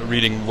of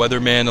reading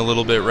Weatherman a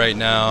little bit right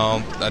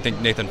now. I think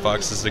Nathan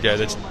Fox is the guy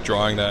that's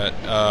drawing that.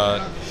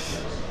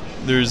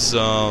 There's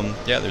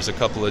a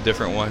couple of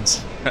different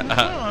ones.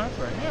 That's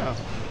right. Yeah.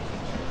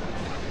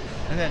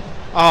 And then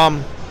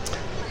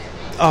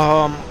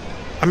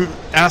I'm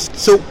asked.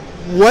 So,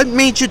 what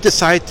made you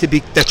decide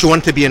that you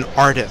wanted to be an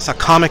artist, a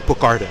comic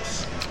book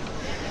artist?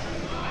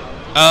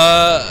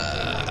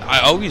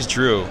 I always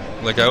drew.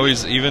 I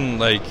always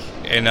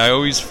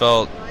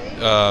felt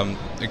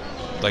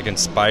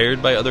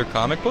inspired by other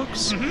comic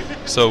books.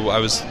 So I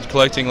was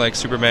collecting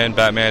Superman,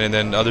 Batman, and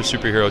then other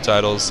superhero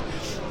titles.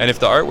 And if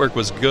the artwork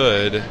was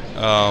good,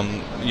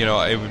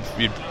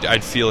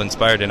 I'd feel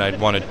inspired and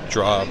I'd want to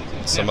draw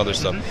some other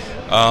stuff.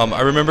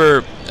 I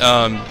remember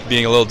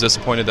being a little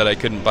disappointed that I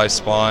couldn't buy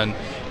Spawn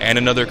and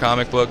another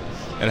comic book,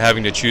 and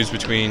having to choose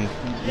between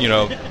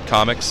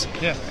comics.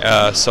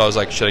 So I was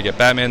like, should I get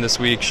Batman this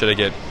week? Should I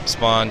get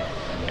Spawn?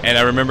 And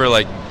I remember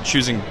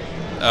choosing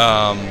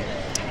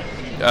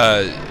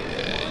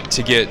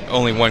to get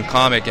only one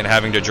comic and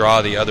having to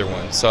draw the other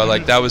one. So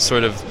that was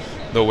sort of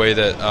the way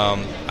that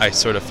I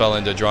sort of fell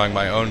into drawing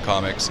my own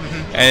comics.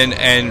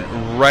 And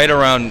right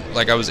around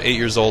I was 8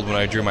 years old when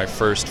I drew my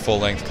first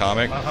full-length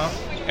comic.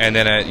 And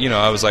then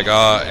I was like,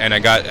 and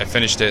I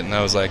finished it, and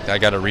I was like, I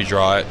got to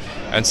redraw it.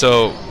 And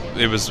so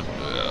it was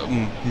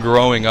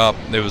growing up.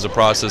 It was a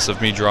process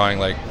of me drawing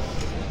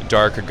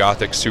dark or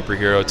gothic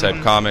superhero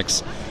type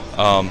comics,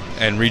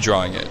 and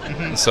redrawing it.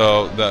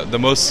 So the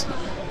most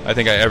I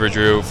think I ever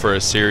drew for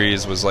a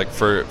series was a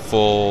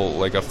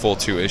full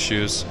 2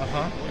 issues,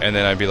 and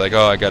then I'd be like,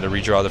 I got to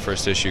redraw the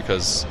first issue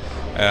because,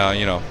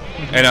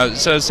 And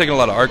so I was taking a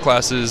lot of art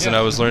classes, and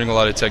I was learning a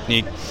lot of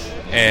technique,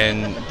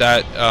 and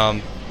that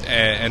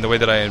and the way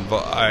that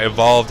I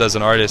evolved as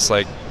an artist,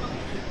 I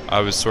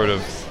was sort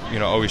of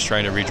always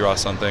trying to redraw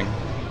something.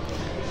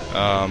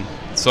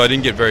 So I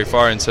didn't get very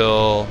far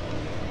until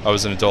I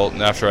was an adult,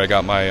 and after I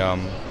got my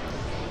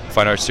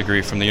fine arts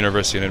degree from the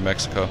University of New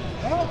Mexico.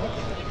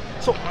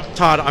 So,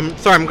 Todd, I'm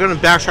sorry, I'm going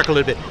to backtrack a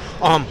little bit.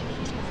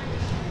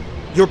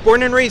 You're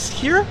born and raised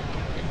here?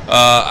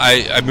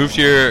 I moved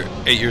here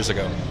 8 years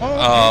ago.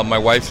 My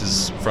wife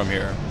is from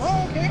here.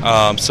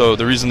 So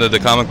the reason that the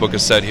comic book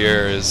is set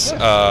here is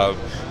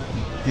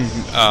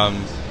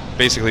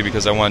basically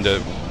because I wanted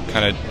to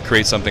kind of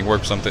create something,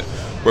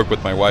 work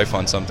with my wife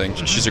on something.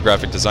 She's a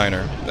graphic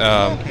designer.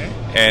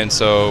 And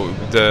so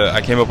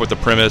I came up with the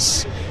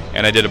premise,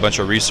 and I did a bunch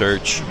of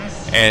research.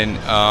 And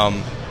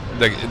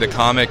the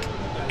comic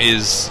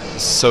is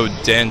so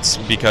dense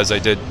because I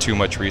did too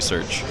much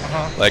research.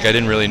 I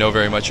didn't really know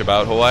very much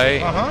about Hawaii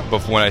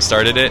before when I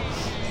started it,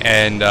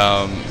 and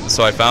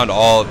so I found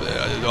all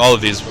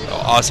of these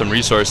awesome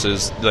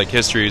resources,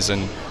 histories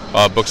and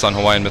books on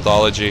Hawaiian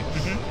mythology,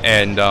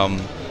 and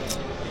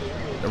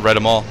read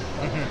them all,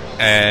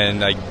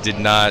 and I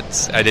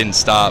didn't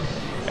stop.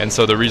 And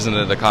so the reason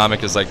that the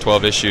comic is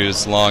 12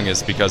 issues long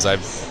is because I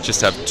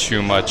just have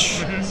too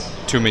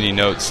many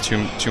notes,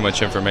 too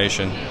much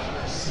information.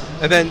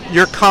 And then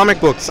your comic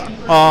books,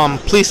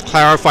 please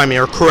clarify me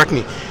or correct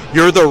me.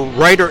 You're the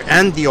writer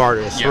and the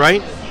artist,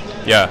 right?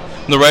 Yeah,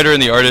 I'm the writer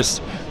and the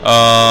artist.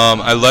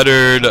 I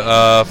lettered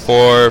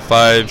 4,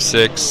 5,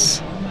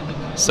 6,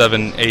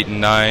 7, 8,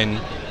 and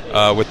 9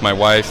 with my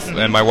wife.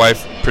 And my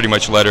wife pretty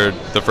much lettered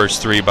the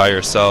first 3 by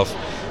herself.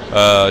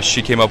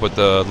 She came up with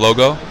the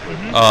logo.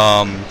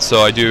 So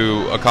I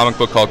do a comic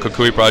book called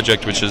Kukui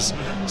Project, which is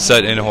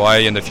set in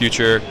Hawaii in the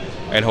future.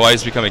 and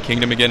Hawaii's become a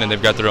kingdom again, and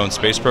they've got their own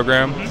space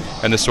program.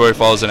 And the story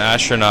follows an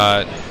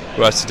astronaut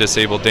who has to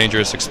disable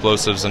dangerous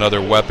explosives and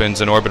other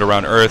weapons in orbit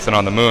around Earth and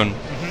on the moon.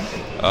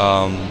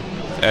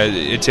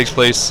 It takes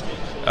place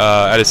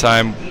at a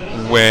time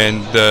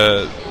when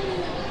the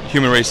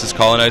human race is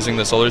colonizing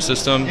the solar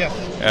system,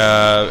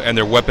 and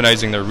they're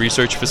weaponizing their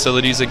research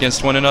facilities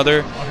against one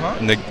another,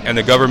 and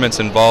the governments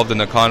involved in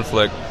the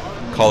conflict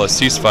call a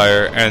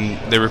ceasefire, and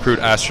they recruit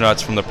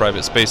astronauts from the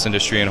private space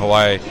industry in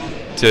Hawaii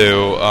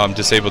to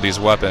disable these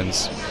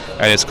weapons.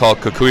 And it's called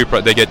Kukui.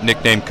 They get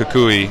nicknamed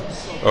Kukui,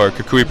 or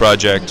Kukui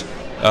Project,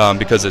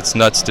 because it's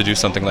nuts to do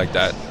something like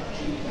that.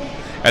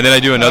 And then I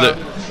do another...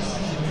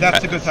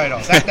 That's a good title.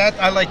 That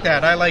I like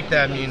that. I like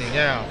that meaning,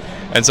 yeah.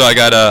 And so I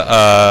got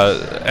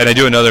and I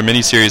do another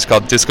mini-series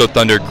called Disco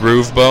Thunder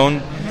Groove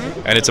Bone,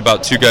 and it's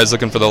about two guys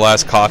looking for the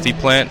last coffee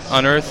plant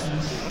on Earth,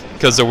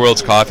 because the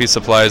world's coffee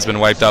supply has been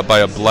wiped out by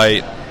a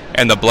blight,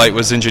 and the blight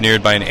was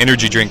engineered by an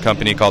energy drink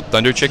company called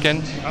Thunder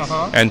Chicken,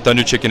 and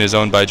Thunder Chicken is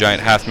owned by a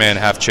giant half-man,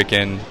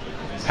 half-chicken,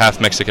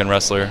 half-Mexican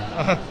wrestler.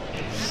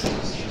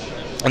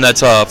 And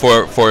that's the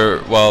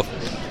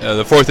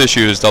fourth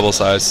issue is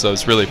double-sized, so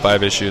it's really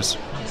 5 issues.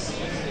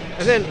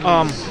 And then,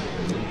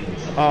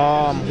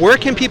 where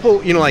can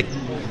people, like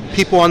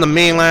people on the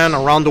mainland,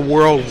 around the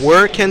world,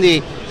 where can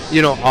they,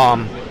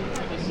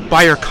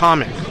 buy your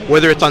comic?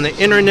 Whether it's on the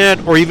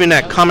internet or even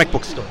at comic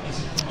book stores?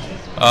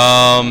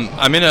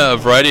 I'm in a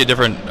variety of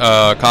different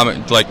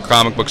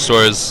comic book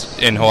stores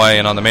in Hawaii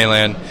and on the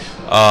mainland.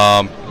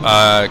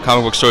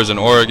 Comic book stores in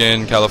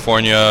Oregon,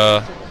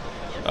 California,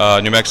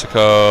 New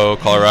Mexico,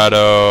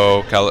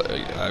 Colorado.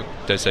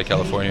 Did I say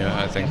California?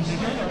 I think.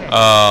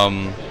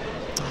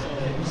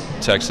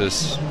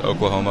 Texas,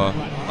 Oklahoma.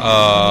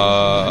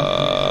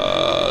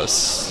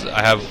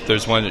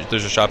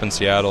 There's a shop in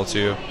Seattle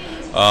too.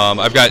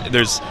 I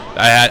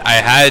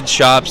had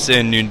shops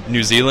in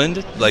New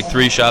Zealand, like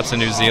 3 shops in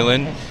New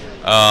Zealand.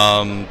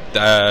 And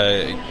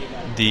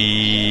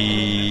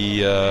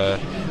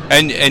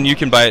you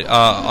can buy it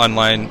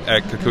online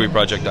at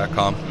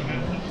kukuiproject.com.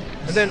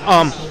 And then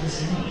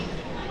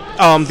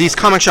these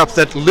comic shops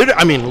that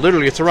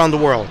literally it's around the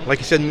world. Like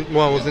you said, it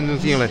was in New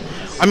Zealand.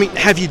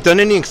 Have you done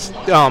any?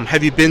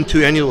 Have you been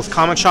to any of those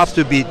comic shops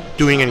to be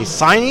doing any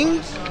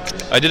signings?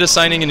 I did a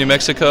signing in New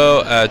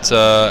Mexico at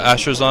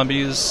Astro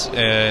Zombies in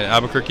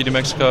Albuquerque, New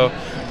Mexico.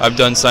 I've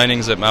done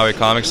signings at Maui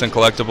Comics and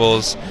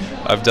Collectibles.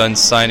 I've done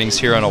signings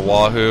here on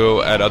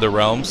Oahu at Other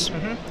Realms.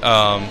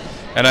 And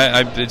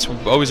it's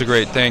always a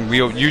great thing. We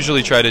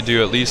usually try to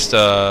do at least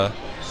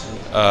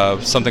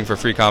something for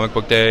Free Comic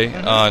Book Day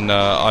on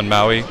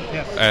Maui,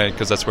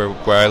 because that's where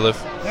I live.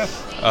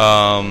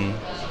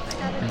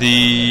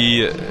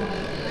 The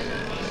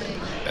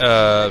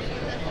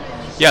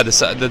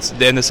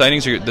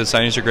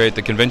signings are great.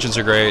 The conventions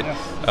are great.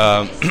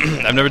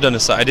 I've never done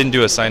I didn't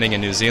do a signing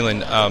in New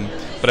Zealand,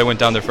 but I went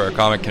down there for a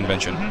comic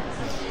convention.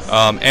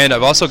 And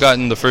I've also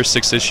gotten the first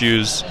 6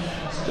 issues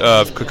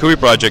of Kukui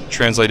Project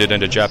translated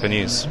into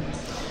Japanese.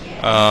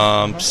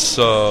 And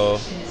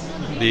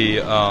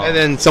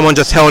then someone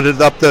just held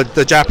it up,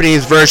 the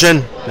Japanese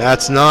version.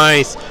 That's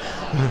nice.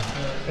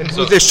 And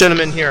who's this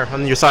gentleman here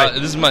on your side?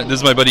 This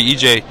is my buddy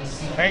EJ.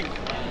 Hey.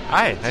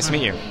 Hi, nice to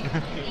meet you.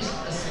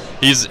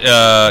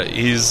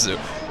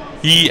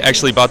 He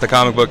actually bought the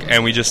comic book,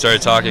 and we just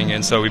started talking,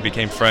 and so we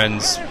became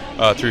friends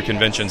through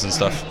conventions and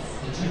stuff.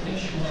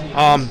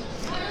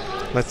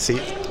 Let's see.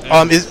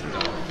 And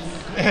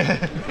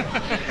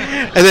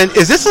then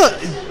is this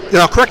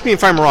now correct me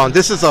if I'm wrong,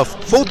 this is a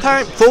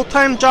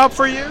full-time job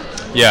for you?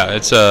 Yeah,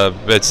 it's a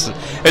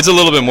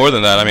little bit more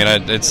than that.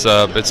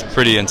 It's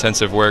pretty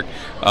intensive work,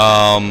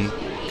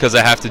 because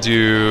I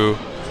do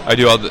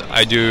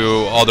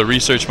all the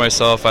research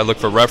myself. I look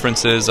for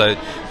references. I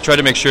try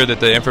to make sure that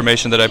the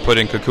information that I put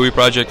in Kukui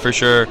Project for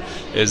sure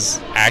is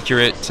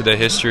accurate to the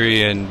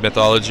history and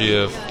mythology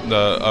of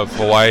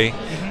Hawaii.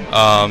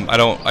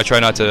 I try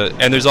not to,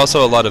 and there's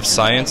also a lot of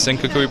science in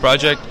Kukui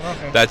Project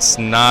that's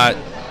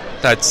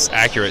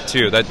accurate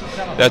too.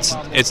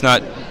 It's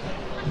not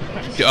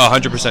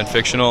 100%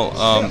 fictional.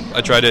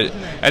 I try to,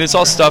 and it's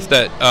all stuff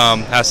that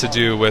has to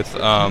do with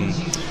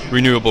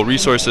renewable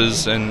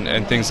resources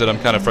and things that I'm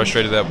kind of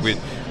frustrated that we're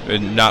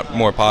not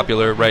more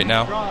popular right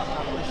now.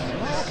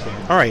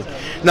 All right.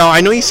 Now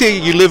I know you say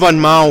you live on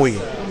Maui.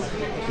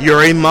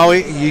 You're in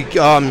Maui. You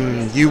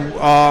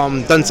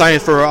done signing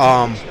for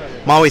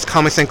Maui's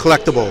Comics and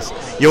Collectibles.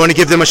 You want to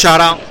give them a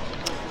shout out?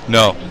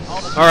 No.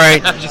 All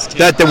right.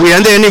 That we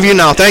end the interview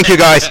now. Thank you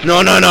guys. No.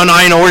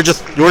 I know we're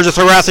just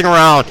harassing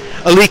around.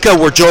 Alika,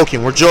 we're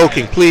joking.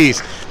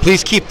 Please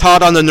keep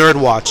Todd on the nerd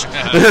watch.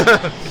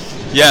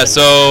 Yeah.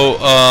 So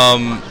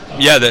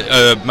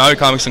the Maui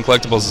Comics and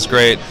Collectibles is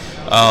great.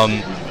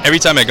 Every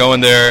time I go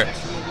in there,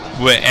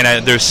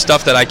 there's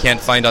stuff that I can't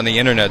find on the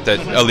internet that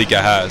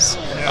Alika has.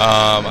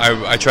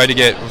 I try to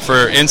get,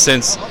 for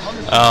instance,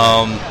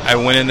 I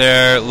went in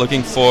there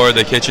looking for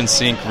the kitchen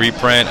sink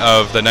reprint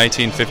of the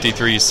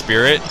 1953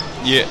 Spirit,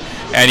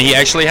 and he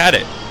actually had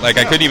it. Like,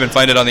 I couldn't even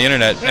find it on the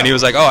internet, and he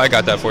was like, "Oh, I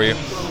got that for you."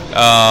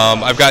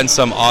 I've gotten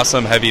some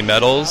awesome heavy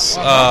metals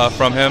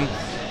from him,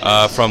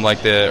 from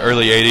like the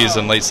early 80s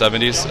and late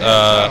 70s.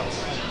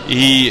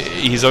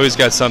 He's always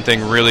got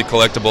something really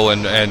collectible,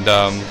 and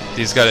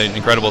he's got an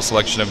incredible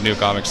selection of new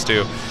comics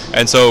too.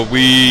 And so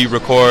we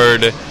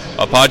record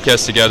a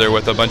podcast together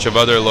with a bunch of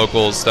other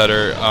locals that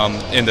are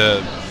in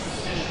the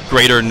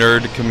greater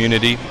nerd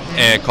community,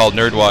 and called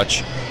Nerd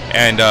Watch,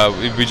 and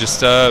we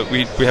just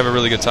we have a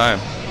really good time.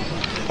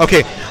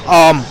 Okay,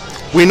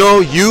 we know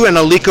you and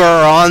Alika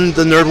are on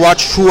the Nerd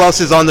Watch. Who else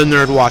is on the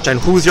Nerd Watch, and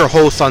who's your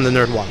host on the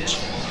Nerd Watch?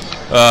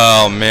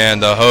 Oh man,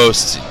 the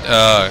host.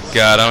 God,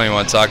 I don't even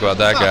want to talk about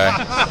that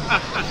guy.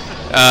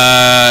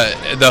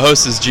 The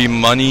host is G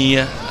Money,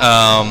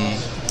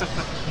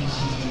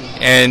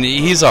 and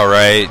he's all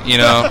right. You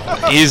know,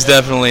 he's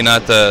definitely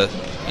not the.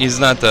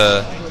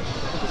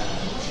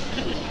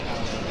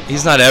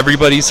 He's not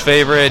everybody's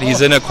favorite. He's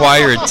an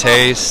acquired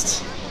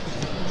taste.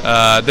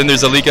 Then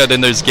there's Alika.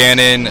 Then there's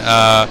Gannon.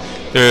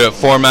 Their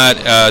format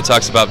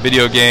talks about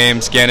video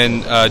games.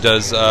 Gannon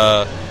does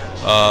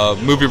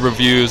movie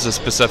reviews,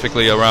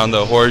 specifically around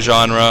the horror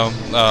genre.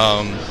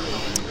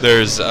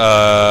 There's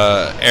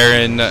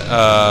Aaron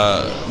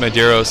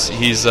Medeiros.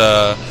 He's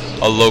a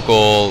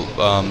local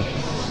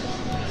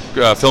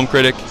film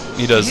critic.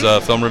 He does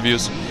film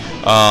reviews.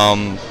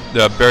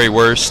 Barry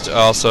Wurst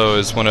also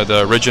is one of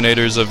the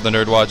originators of the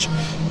Nerd Watch.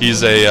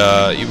 He's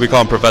we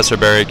call him Professor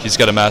Barrick. He's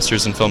got a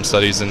master's in film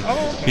studies, and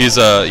he's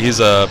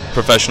a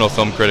professional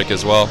film critic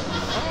as well.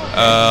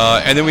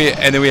 And then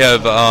we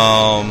have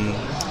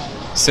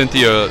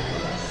Cynthia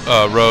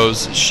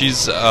Rose.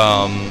 She's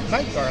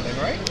Night Darling,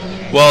 right?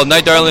 Well,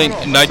 Night Darling.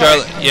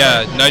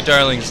 Yeah, Night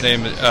Darling's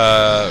name.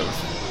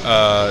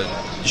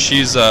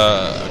 She's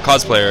a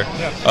cosplayer.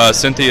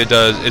 Cynthia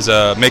is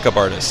a makeup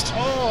artist.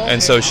 And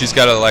so she's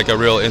got a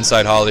real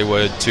inside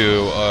Hollywood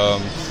to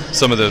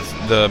some of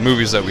the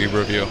movies that we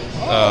review.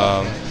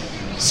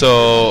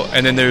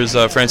 And then there's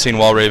Francine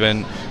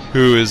Walraven,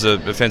 who is a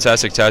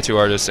fantastic tattoo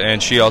artist,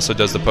 and she also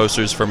does the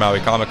posters for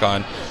Maui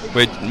Comic-Con.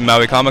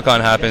 Maui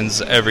Comic-Con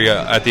happens at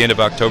the end of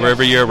October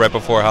every year, right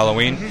before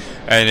Halloween,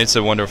 and it's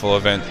a wonderful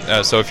event.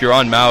 So if you're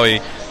on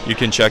Maui, you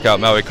can check out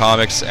Maui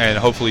Comics and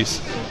hopefully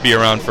be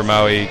around for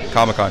Maui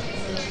Comic-Con.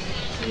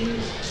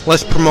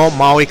 Let's promote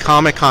Maui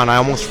Comic-Con. I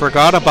almost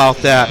forgot about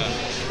that.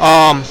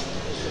 I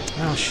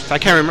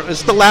can't remember.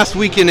 It's the last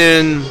weekend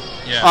in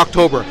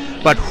October.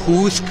 But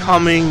who's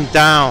coming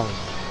down?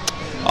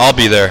 I'll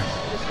be there.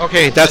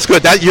 Okay, that's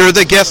good. You're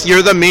the guest.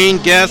 You're the main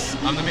guest.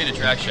 I'm the main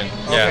attraction.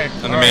 Okay,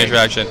 Yeah, I'm the main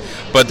attraction.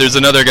 But there's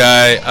another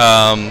guy.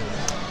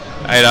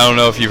 I don't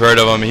know if you've heard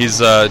of him. He's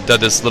done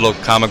this little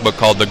comic book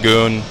called The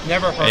Goon.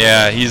 Never heard.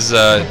 Yeah, he's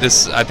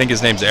this. I think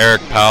his name's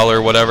Eric Powell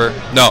or whatever.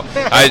 No,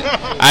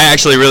 I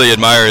actually really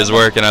admire his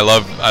work, and I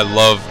love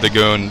The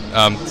Goon.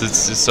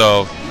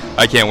 So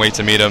I can't wait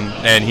to meet him.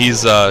 And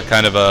he's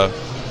kind of a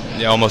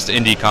almost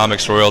indie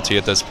comics royalty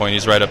at this point.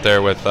 He's right up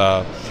there with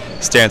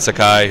Stan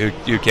Sakai,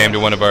 who came to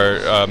one of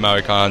our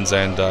Maui cons,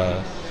 and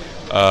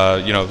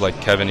like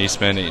Kevin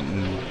Eastman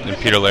and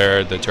Peter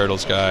Laird, the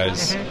Turtles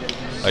guys.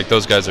 Like,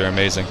 those guys are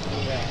amazing.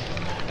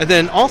 And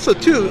then also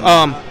too,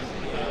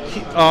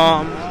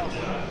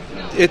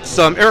 it's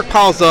Eric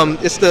Powell's.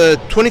 It's the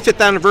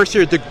 25th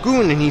anniversary of The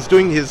Goon, and he's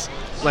doing his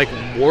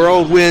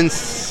whirlwind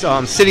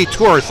city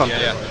tour or something.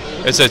 Yeah.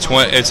 It's a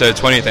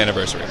 20th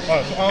anniversary,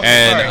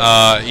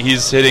 and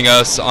he's hitting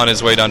us on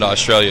his way down to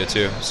Australia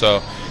too.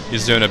 So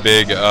he's doing a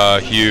big,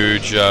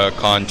 huge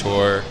con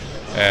tour,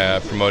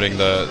 promoting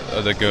the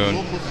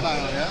Goon.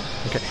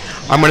 Okay,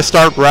 I'm going to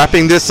start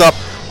wrapping this up.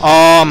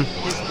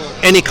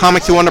 Any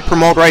comics you want to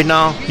promote right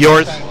now?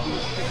 Yours?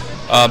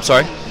 I'm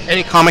sorry?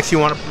 Any comics you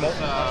want to promote?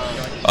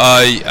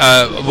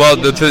 Well,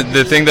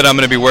 the thing that I'm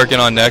going to be working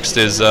on next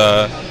is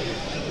a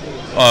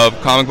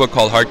comic book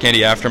called Hard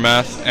Candy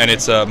Aftermath, and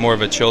it's more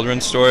of a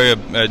children's story.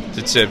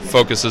 It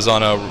focuses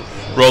on a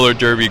roller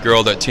derby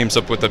girl that teams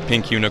up with a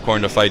pink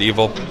unicorn to fight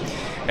evil.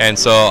 And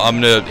so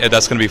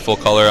that's going to be full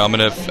color.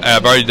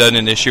 I've already done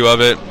an issue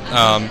of it,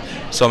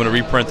 so I'm going to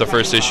reprint the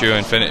first issue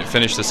and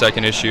finish the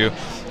second issue.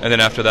 And then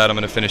after that, I'm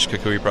going to finish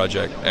Kukui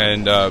Project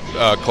and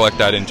collect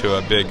that into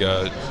a big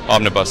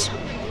omnibus.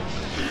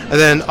 And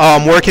then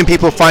where can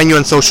people find you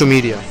on social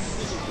media?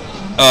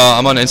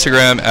 I'm on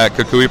Instagram at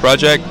Kukui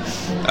Project,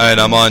 and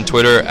I'm on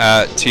Twitter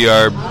at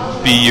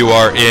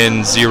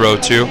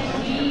TRBURN02,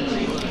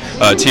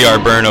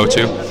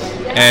 TRBurn02,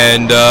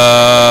 and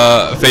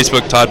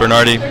Facebook, Todd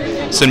Bernardi.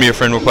 Send me a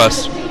friend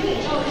request.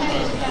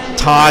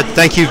 Todd,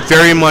 thank you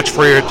very much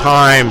for your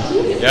time.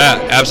 Yeah,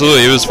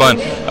 absolutely. It was fun.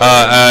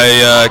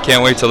 I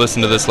can't wait to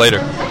listen to this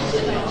later.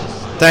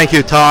 Thank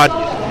you, Todd.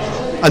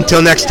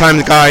 Until next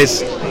time,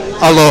 guys,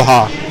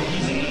 aloha.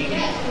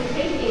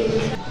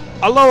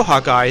 Aloha,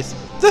 guys.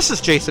 This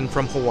is Jason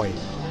from Hawaii.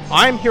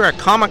 I'm here at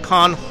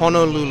Comic-Con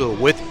Honolulu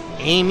with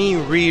Amy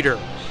Reeder,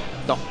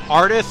 the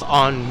artist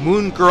on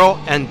Moon Girl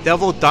and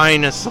Devil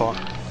Dinosaur.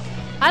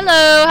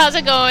 Hello, how's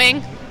it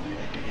going?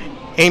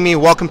 Amy,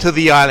 welcome to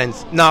the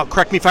islands. Now,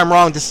 correct me if I'm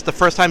wrong, this is the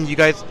first time you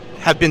guys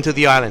have been to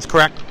the islands,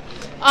 correct?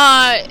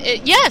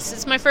 Yes,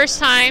 it's my first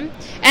time.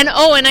 And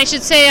I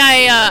should say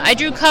I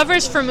drew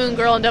covers for Moon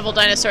Girl and Devil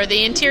Dinosaur.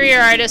 The interior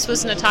artist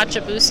was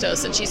Natasha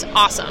Bustos, and she's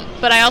awesome.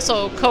 But I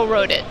also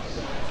co-wrote it.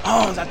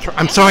 Oh, that's right.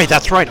 I'm sorry.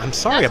 That's right. I'm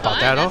sorry That's about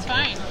fine, that. That's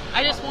fine.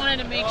 I just wanted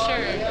to make sure.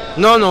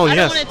 No, I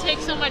yes. don't want to take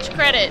so much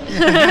credit.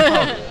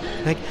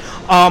 Thank you.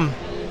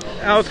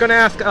 I was going to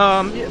ask.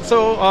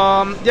 So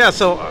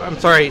I'm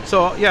sorry.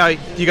 So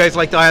you guys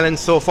like the island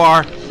so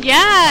far?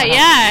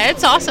 Yeah,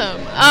 it's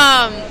awesome.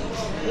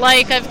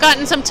 I've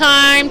gotten some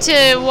time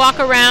to walk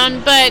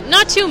around, but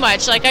not too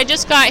much. Like, I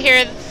just got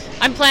here.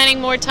 I'm planning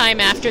more time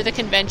after the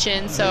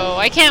convention, so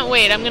I can't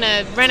wait. I'm going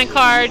to rent a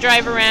car,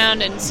 drive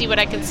around, and see what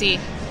I can see.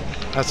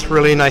 That's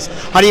really nice.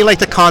 How do you like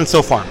the con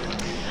so far?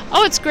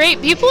 Oh, it's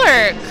great. People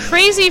are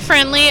crazy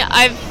friendly.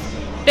 I've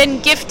been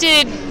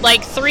gifted,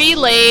 3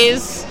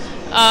 leis,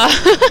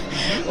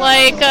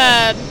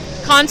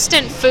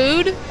 constant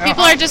food.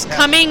 People are just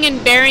coming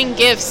and bearing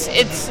gifts.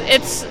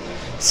 It's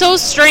so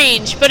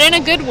strange, but in a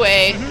good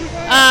way.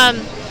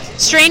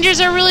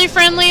 Strangers are really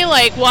friendly,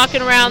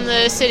 walking around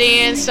the city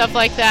and stuff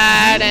like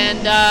that.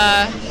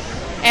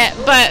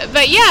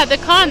 But yeah, the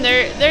con,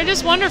 they're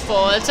just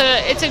wonderful.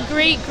 It's a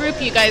great group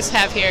you guys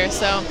have here.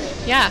 So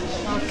yeah.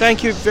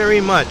 Thank you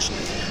very much.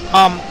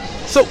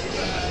 So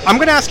I'm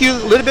going to ask you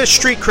a little bit of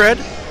street cred.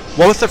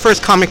 What was the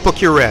first comic book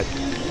you read?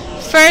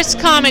 First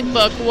comic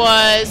book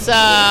was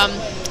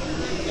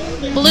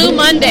Blue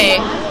Monday.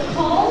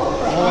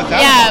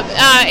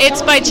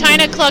 It's by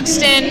China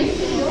Clugston,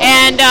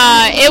 and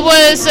it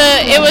was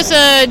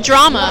a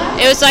drama.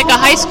 It was like a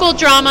high school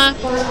drama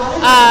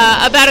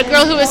about a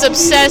girl who was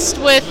obsessed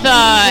with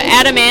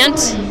Adam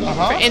Ant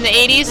in the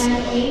 80s,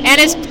 and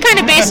it's kind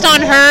of based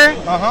on her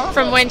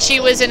from when she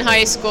was in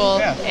high school,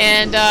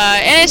 and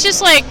it's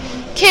just like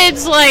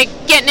kids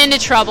getting into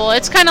trouble.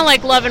 It's kind of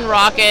like Love and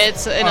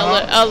Rockets in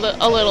a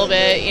little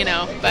bit,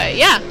 but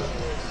yeah.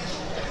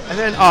 And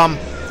then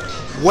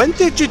when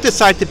did you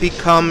decide to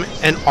become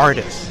an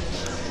artist?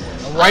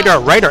 A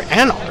writer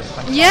and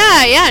artist?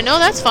 Yeah, no,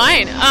 that's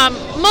fine.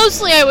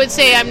 Mostly I would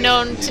say I'm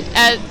known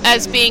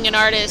as being an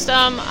artist.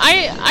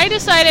 I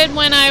decided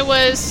when I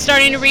was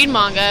starting to read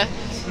manga,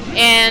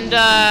 and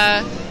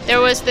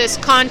there was this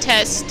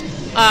contest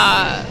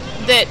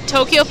that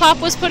Tokyo Pop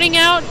was putting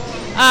out,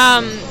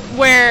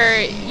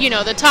 where,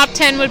 the top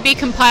 10 would be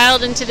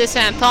compiled into this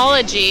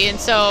anthology, and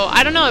so,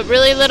 I don't know, it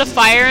really lit a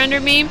fire under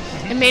me.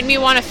 It made me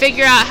want to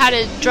figure out how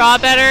to draw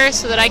better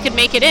so that I could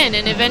make it in,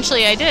 and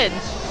eventually I did.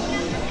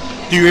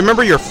 Do you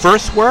remember your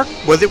first work?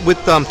 Was it with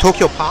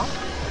Tokyo Pop?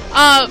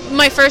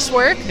 My first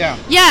work?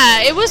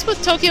 Yeah, it was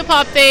with Tokyo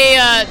Pop. They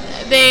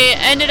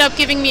ended up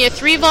giving me a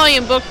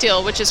 3-volume book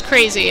deal, which is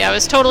crazy. I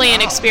was totally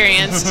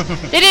inexperienced.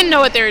 They didn't know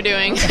what they were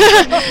doing.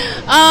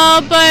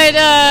 But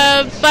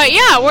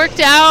yeah, it worked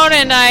out,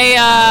 and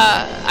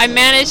I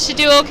managed to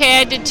do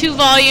okay. I did 2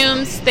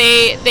 volumes.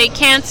 They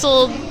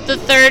canceled the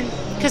third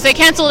because they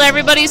canceled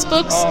everybody's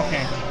books. Oh,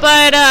 okay.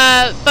 But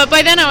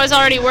by then I was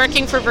already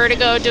working for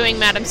Vertigo doing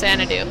Madame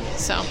Xanadu.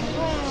 So,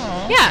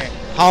 yeah.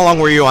 How long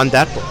were you on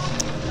that book?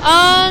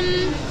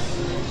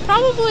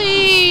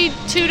 Probably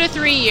 2 to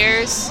 3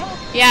 years.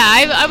 Yeah,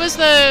 I was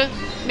the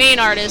main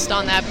artist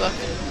on that book.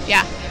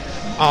 Yeah.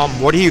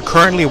 What are you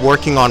currently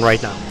working on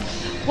right now?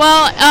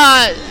 Well,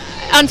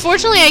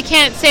 unfortunately I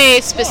can't say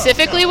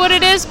specifically what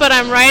it is, but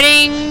I'm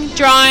writing,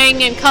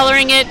 drawing, and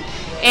coloring it,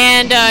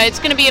 and it's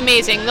going to be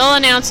amazing. They'll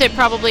announce it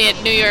probably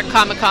at New York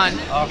Comic Con.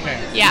 Okay.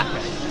 Yeah.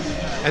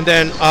 And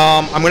then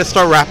I'm going to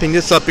start wrapping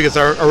this up because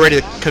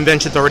the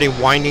convention's already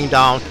winding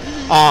down.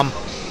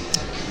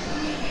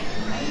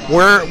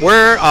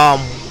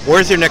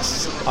 Where's your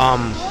next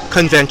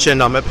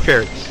convention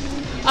appearance?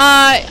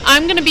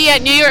 I'm going to be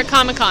at New York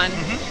Comic Con.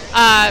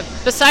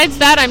 Besides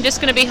that, I'm just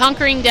going to be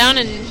hunkering down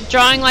and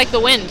drawing like the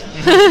wind.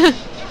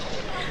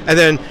 And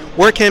then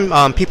where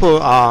can people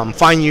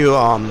find you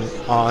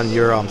on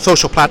your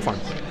social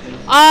platforms?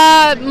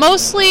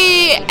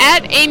 Mostly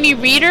at Amy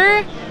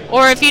Reeder,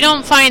 or if you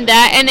don't find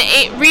that, and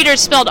Reeder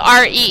spelled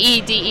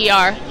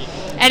R-E-E-D-E-R.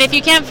 And if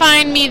you can't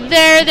find me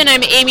there, then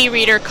I'm Amy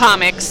Reeder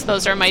Comics.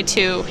 Those are my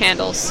 2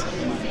 handles.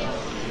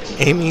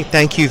 Amy,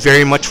 thank you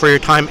very much for your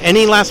time.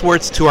 Any last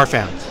words to our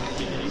fans?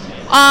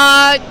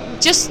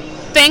 Just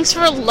thanks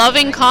for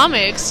loving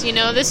comics.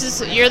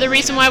 You're the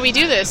reason why we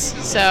do this.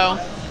 So,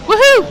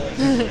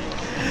 woohoo!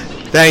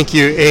 Thank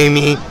you,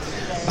 Amy.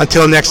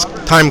 Until next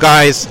time,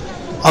 guys,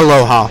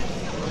 aloha. All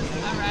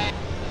right.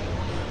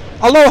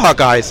 Aloha,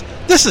 guys.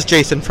 This is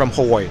Jason from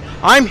Hawaii.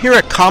 I'm here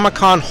at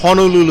Comic-Con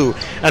Honolulu,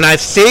 and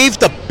I've saved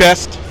the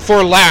best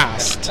for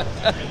last.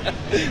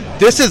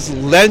 This is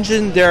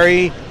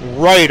legendary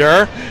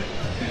writer.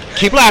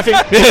 Keep laughing.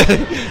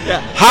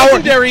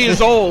 Legendary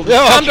is old.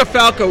 Tom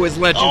DeFalco is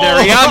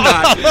legendary. I'm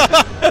not.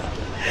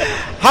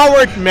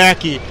 Howard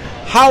Mackey.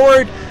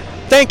 Howard,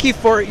 thank you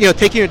for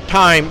taking your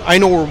time. I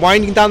know we're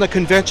winding down the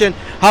convention.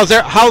 How do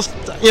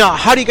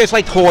you guys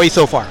like Hawaii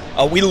so far?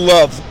 We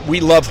love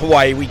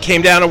Hawaii. We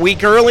came down a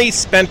week early,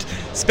 spent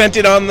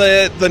it on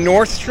the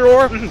North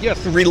Shore,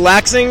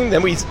 relaxing.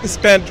 Then we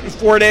spent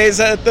 4 days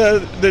at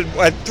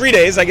 3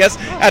 days, I guess,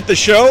 at the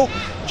show,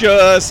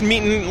 just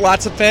meeting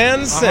lots of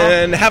fans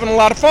and having a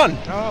lot of fun.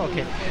 Oh,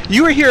 okay.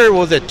 You were here,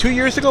 was it 2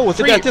 years ago? Was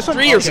it at this one?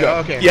 3 years ago.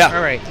 Okay. Yeah.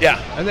 All right. Yeah.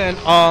 And then,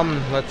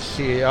 let's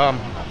see.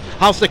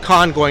 How's the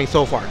con going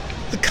so far?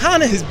 The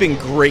con has been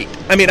great.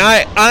 I mean,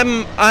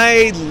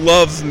 I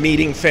love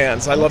meeting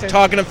fans. I love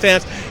talking to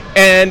fans,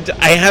 and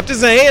I have to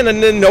say,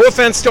 and no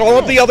offense to all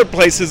of the other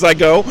places I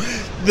go,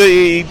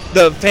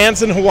 the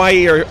fans in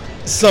Hawaii are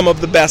some of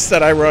the best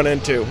that I run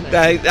into.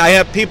 I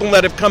have people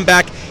that have come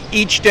back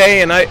each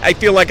day, and I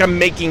feel like I'm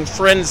making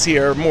friends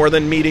here more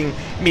than meeting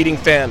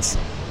fans.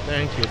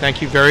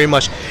 Thank you very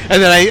much.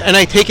 And then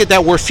I take it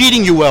that we're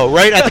feeding you well,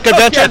 right, at the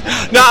convention?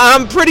 No,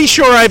 I'm pretty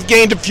sure I've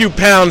gained a few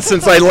pounds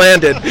since I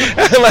landed.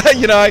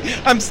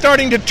 I'm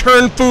starting to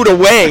turn food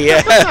away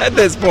at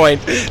this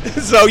point.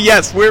 So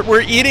yes,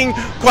 we're eating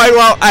quite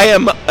well. I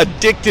am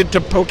addicted to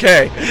poke,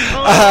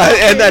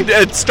 and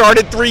it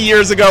started 3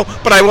 years ago.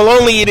 But I will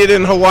only eat it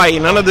in Hawaii.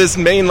 None of this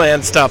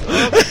mainland stuff.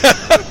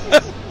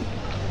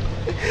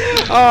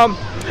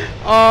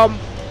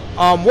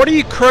 What are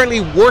you currently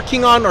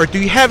working on, or do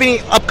you have any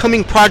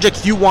upcoming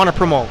projects you want to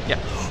promote? Yeah.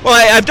 Well,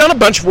 I've done a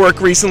bunch of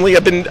work recently.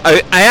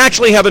 I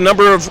actually have a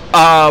number of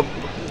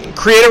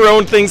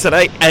creator-owned things that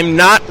I'm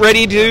not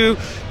ready to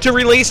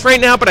release right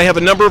now, but I have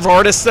a number of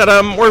artists that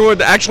I'm working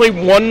with. Actually,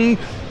 one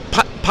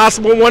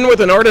possible one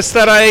with an artist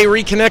that I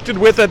reconnected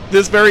with at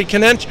this very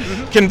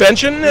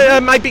convention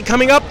might be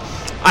coming up.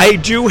 I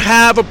do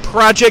have a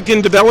project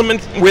in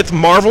development with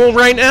Marvel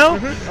right now.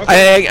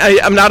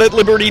 I'm not at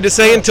liberty to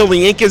say until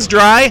the ink is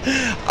dry,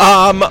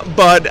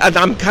 but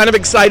I'm kind of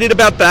excited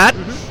about that.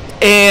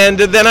 And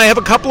then I have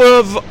a couple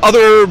of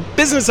other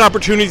business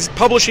opportunities,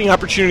 publishing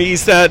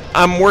opportunities that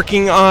I'm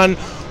working on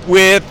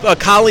with a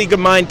colleague of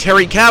mine,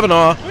 Terry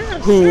Kavanaugh,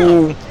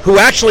 who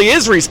actually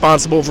is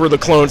responsible for the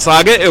Clone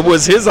Saga. It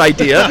was his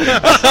idea.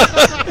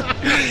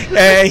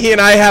 And he and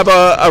I have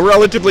a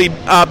relatively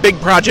big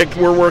project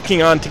we're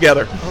working on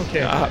together.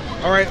 Okay.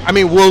 All right. I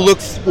mean, we'll look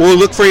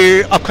for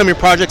your upcoming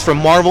projects from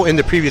Marvel in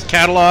the previous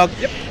catalog.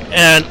 Yep.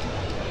 And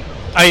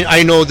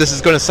I know this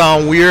is going to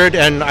sound weird,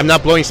 and I'm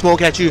not blowing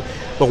smoke at you,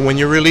 but when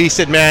you release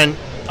it, man,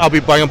 I'll be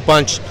buying a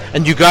bunch,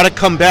 and you got to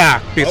come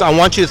back because I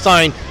want you to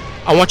sign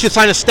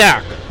a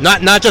stack,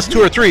 not just 2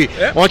 or 3.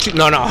 Yeah. I want you.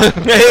 No.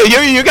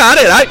 you got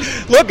it.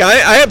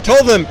 I have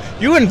told them,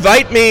 you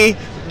invite me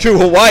to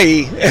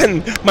Hawaii,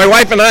 and my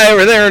wife and I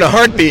were there in a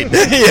heartbeat.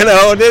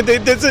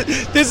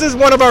 This is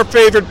one of our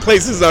favorite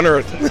places on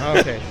earth.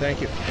 Okay, thank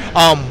you.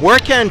 Where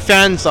can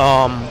fans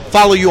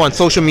follow you on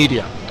social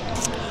media?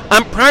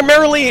 I'm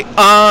primarily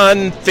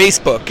on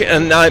Facebook,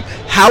 and I'm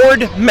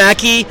Howard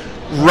Mackey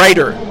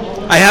Writer.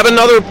 I have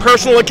another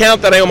personal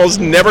account that I almost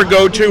never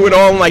go to at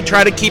all, and I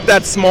try to keep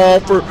that small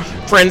for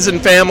friends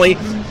and family.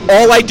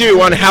 All I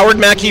do on Howard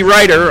Mackey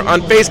Writer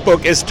on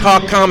Facebook is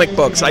talk comic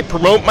books. I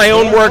promote my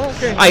own work.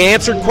 I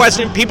answer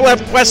questions. People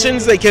have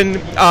questions, they can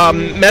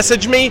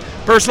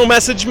personal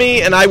message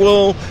me, and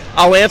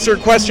I'll answer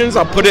questions.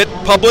 I'll put it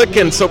public,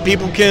 and so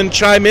people can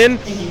chime in.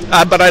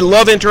 But I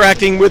love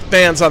interacting with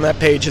fans on that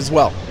page as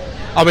well.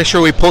 I'll make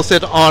sure we post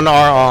it on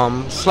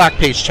our Slack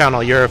page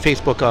channel, your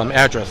Facebook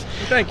address.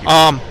 Thank you.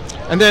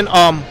 And then,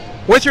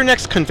 when's your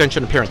next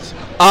convention appearance?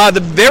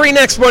 The very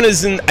next one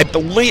is in, I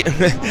believe,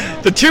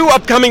 the 2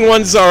 upcoming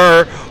ones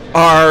are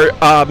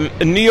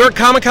New York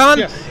Comic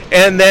Con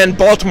and then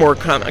Baltimore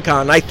Comic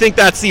Con. I think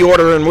that's the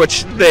order in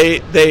which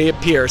they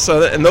appear.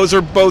 So, and those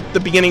are both the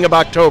beginning of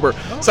October.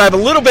 So I have a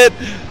little bit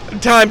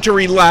time to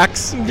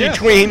relax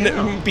between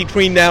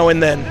now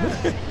and then.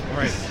 All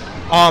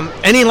right.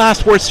 Any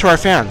last words to our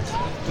fans?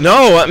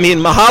 No, I mean,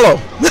 mahalo.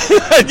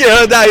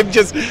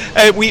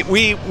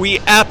 We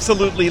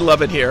absolutely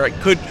love it here. I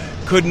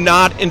could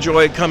not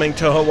enjoy coming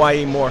to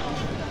Hawaii more.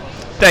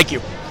 Thank you.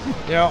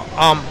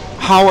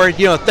 Howard,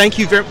 thank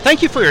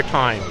you for your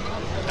time,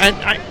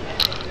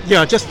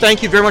 and just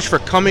thank you very much for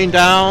coming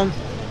down.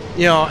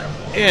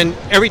 And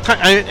every time,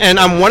 and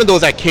I'm one of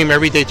those that came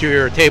every day to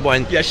your table,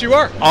 and yes, you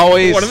are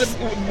always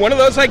one of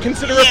those I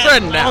consider a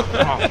friend now.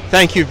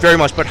 Thank you very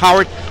much. But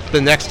Howard, the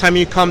next time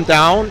you come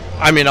down,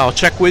 I'll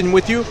check in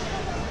with you.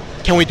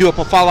 Can we do a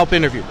follow-up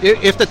interview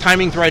if the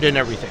timing's right and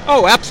everything?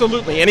 Oh,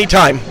 absolutely,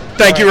 anytime.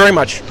 Thank you very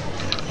much,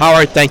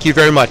 Howard. Thank you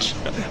very much.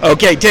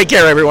 Okay, take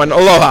care, everyone.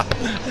 Aloha.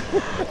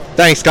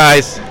 Thanks,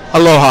 guys.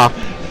 Aloha.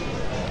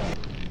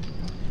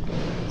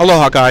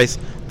 Aloha, guys.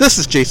 This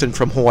is Jason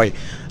from Hawaii.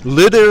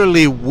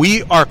 Literally,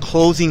 we are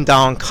closing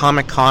down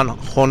Comic-Con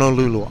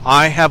Honolulu.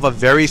 I have a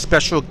very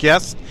special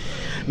guest,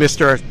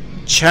 Mr.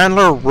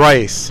 Chandler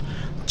Rice.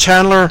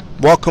 Chandler,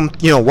 welcome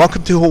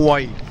to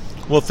Hawaii.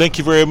 Well, thank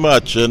you very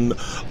much, and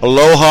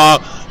aloha,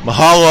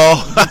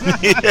 mahalo.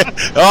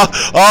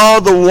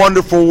 All the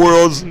wonderful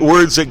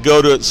words that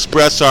go to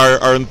express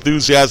our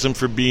enthusiasm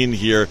for being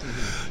here.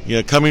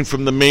 Coming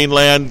from the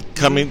mainland,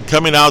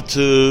 coming out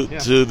to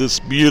this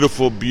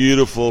beautiful,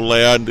 beautiful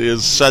land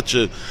is such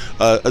a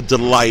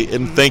delight,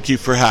 and thank you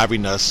for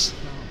having us.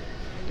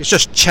 It's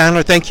just,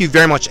 Chandler, thank you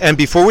very much. And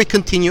before we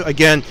continue,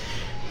 again,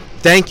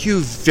 thank you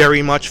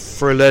very much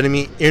for letting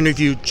me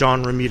interview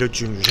John Romita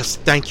Jr.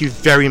 Just thank you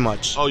very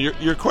much. Oh,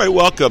 you're quite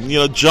welcome. You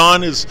know,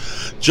 John is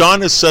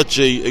such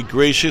a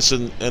gracious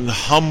and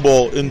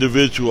humble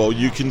individual.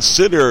 You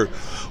consider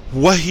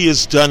what he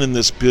has done in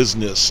this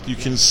business. You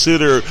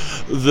consider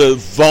the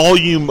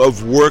volume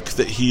of work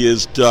that he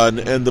has done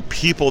and the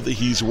people that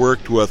he's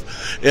worked with.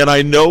 And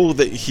I know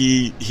that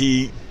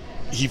he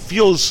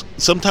feels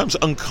sometimes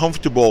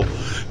uncomfortable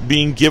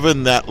being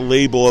given that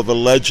label of a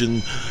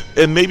legend.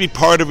 And maybe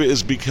part of it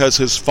is because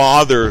his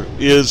father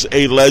is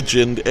a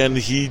legend, and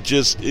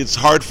it's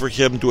hard for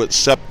him to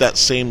accept that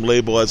same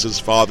label as his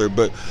father.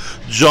 But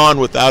John,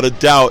 without a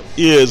doubt,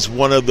 is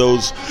one of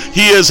those.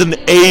 He is an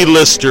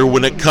A-lister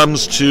when it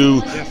comes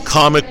to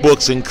comic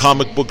books and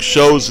comic book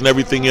shows and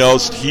everything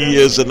else. He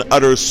is an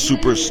utter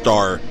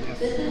superstar.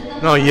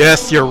 No,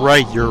 yes, you're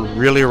right. You're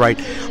really right.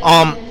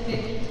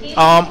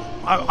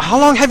 How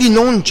long have you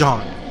known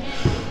John?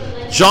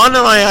 John and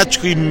I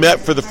actually met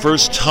for the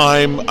first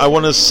time, I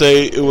want to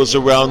say it was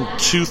around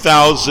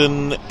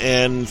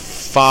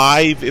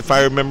 2005, if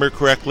I remember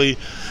correctly.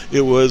 It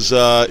was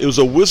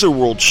a Wizard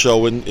World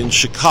show in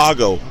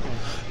Chicago.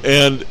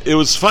 And it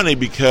was funny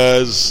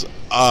because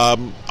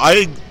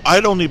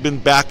I'd only been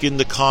back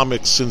into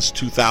comics since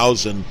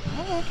 2000.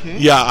 Oh, okay.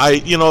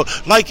 Yeah,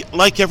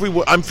 like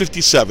everyone, I'm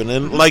 57,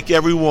 and like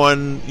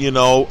everyone,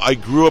 I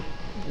grew up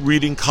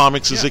reading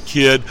comics as a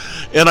kid,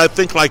 and I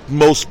think like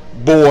most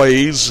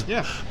boys,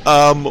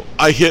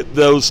 I hit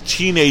those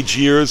teenage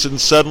years,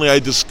 and suddenly I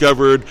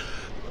discovered,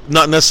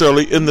 not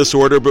necessarily in this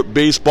order, but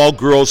baseball,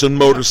 girls, and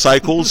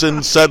motorcycles,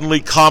 and suddenly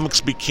comics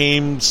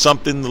became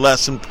something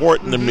less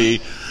important to me.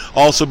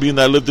 Also, being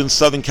that I lived in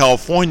Southern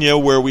California,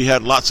 where we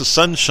had lots of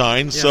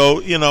sunshine,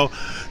 so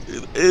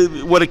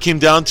what it came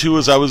down to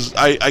is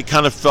I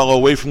kind of fell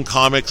away from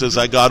comics as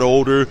I got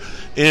older,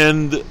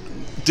 and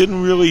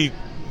didn't really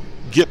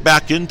get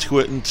back into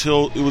it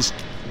until it was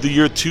the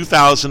year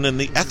 2000 and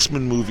the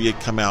X-Men movie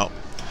had come out.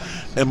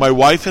 And my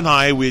wife and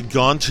we had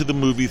gone to the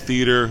movie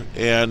theater,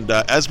 and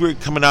as we were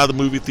coming out of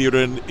the movie theater,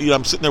 and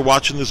I'm sitting there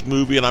watching this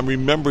movie, and I'm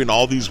remembering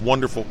all these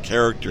wonderful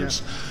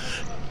characters.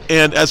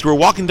 And as we were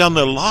walking down in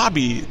the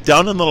lobby,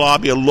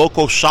 a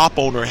local shop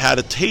owner had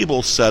a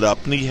table set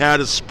up, and he had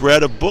a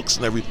spread of books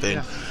and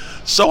everything.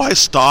 So I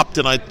stopped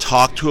and I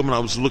talked to him, and I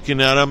was looking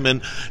at him,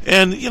 and I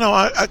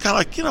kind of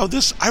like,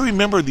 this, I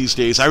remember these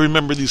days. I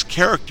remember these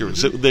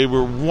characters. They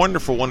were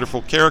wonderful,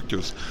 wonderful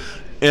characters.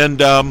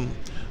 And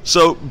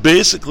so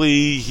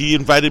basically he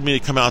invited me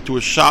to come out to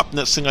his shop.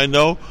 Next thing I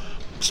know,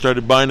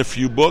 started buying a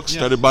few books,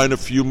 started buying a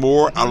few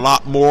more, a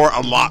lot more,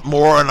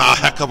 and a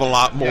heck of a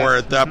lot more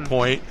at that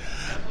point.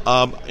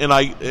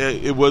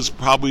 It was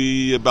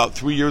probably about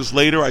 3 years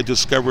later I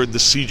discovered the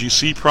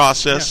CGC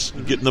process,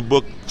 getting the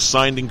book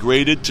signed and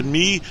graded. To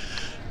me,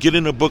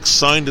 getting a book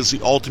signed is the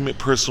ultimate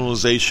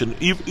personalization.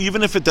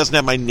 Even if it doesn't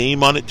have my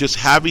name on it, just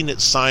having it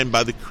signed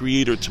by the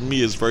creator to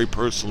me is very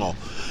personal.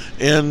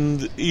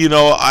 And,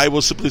 I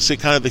will simply say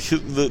kind of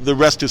the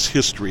rest is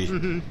history.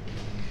 And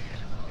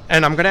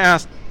I'm going to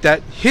ask,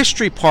 that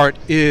history part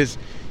is...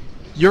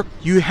 You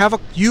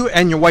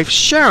and your wife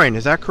Sharon,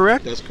 is that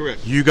correct? That's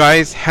correct. You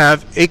guys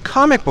have a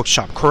comic book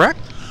shop, correct?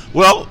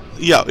 Well,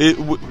 yeah.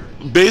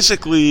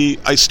 Basically,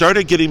 I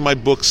started getting my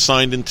books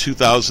signed in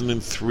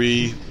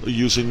 2003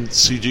 using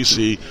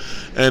CGC,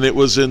 and it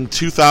was in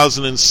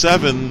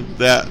 2007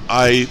 that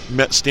I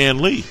met Stan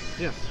Lee.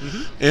 Yeah.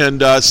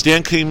 And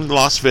Stan came to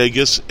Las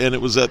Vegas, and it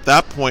was at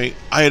that point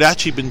I had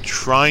actually been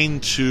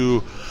trying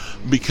to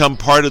become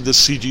part of the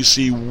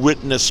CGC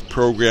Witness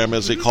program,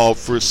 as they call it,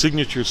 for a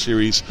signature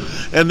series.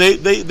 And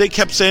they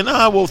kept saying,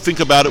 we'll think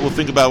about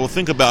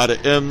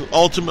it. And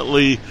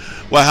ultimately,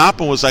 what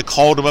happened was I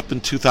called them up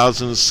in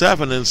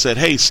 2007 and said,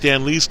 hey,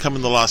 Stan Lee's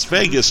coming to Las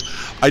Vegas.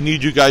 I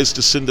need you guys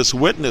to send us a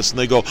witness. And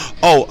they go,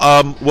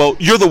 well,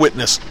 you're the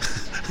witness.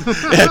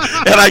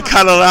 and I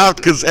kind of laughed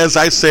because, as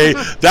I say,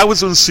 that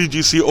was when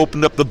CGC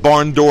opened up the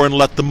barn door and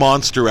let the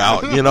monster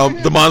out,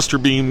 the monster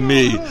being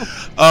me.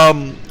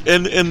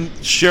 And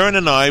Sharon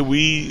and I,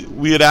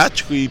 we had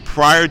actually,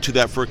 prior to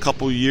that, for a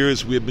couple of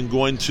years, we had been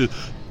going to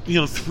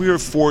 3 or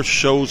 4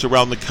 shows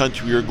around the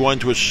country. We were going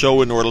to a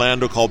show in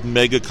Orlando called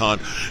MegaCon.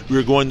 We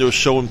were going to a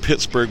show in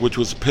Pittsburgh, which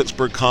was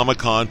Pittsburgh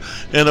Comic-Con,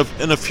 and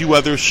a few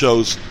other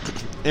shows.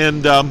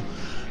 And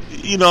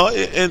and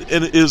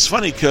it was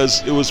funny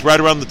because it was right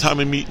around the time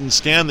of meeting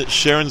Stan that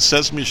Sharon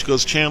says to me, she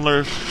goes,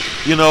 Chandler,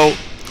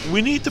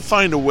 we need to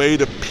find a way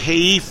to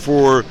pay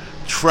for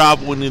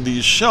traveling in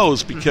these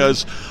shows,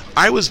 because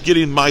I was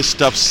getting my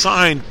stuff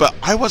signed, but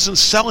I wasn't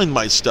selling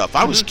my stuff.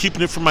 I was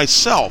keeping it for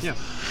myself.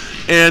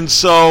 And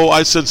so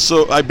I said,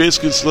 I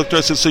basically just looked at her,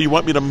 I said, so you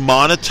want me to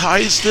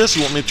monetize this?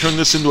 You want me to turn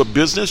this into a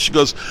business? She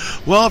goes,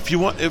 well, if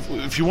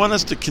you want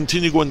us to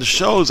continue going to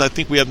shows, I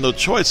think we have no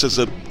choice. I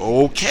said,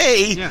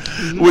 okay,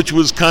 which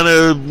was kind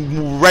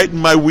of right in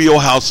my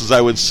wheelhouse, as I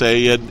would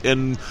say.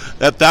 And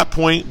at that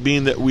point,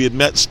 being that we had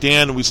met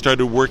Stan and we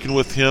started working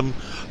with him,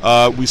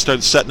 we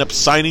started setting up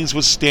signings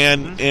with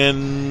Stan,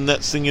 and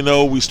next thing you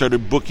know, we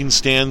started booking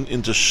Stan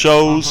into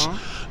shows.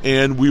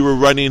 and we were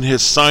running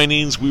his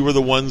signings. We were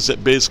the ones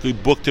that basically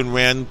booked and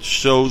ran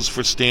shows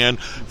for Stan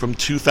from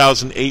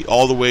 2008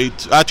 all the way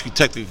to, actually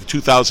technically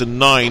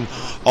 2009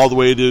 all the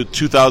way to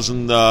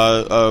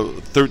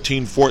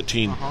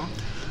 2013-14.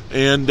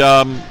 And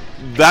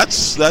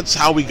that's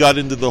how we got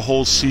into the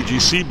whole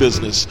CGC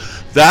business.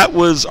 That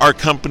was our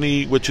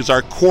company, which is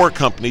our core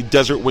company,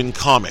 Desert Wind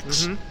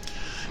Comics.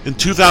 In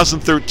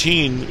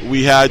 2013,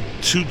 we had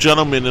two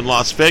gentlemen in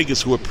Las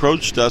Vegas who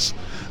approached us,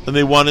 and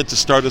they wanted to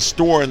start a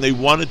store, and they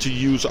wanted to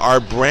use our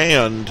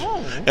brand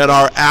and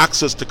our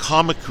access to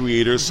comic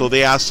creators. So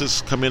they asked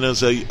us to come in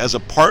as a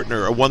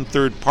partner, a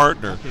 1/3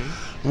 partner.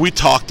 We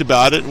talked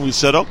about it, and we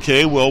said,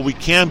 okay, well, we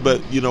can,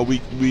 but we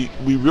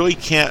really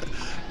can't.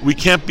 We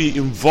can't be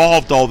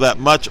involved all that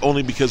much,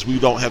 only because we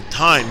don't have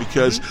time.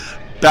 Because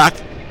back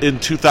in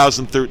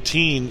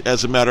 2013,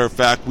 as a matter of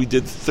fact, we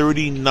did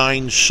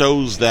 39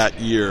 shows that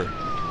year.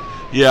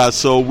 Yeah,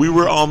 so we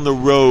were on the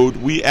road.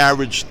 We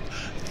averaged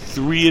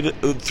three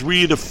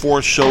to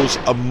four shows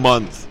a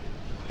month,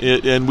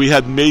 and we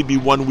had maybe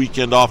one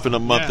weekend off in a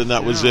month, and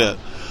that was it.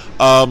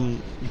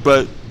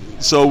 But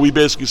so we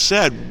basically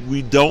said,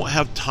 we don't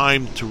have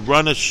time to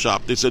run a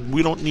shop. They said,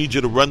 we don't need you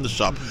to run the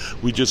shop.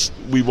 We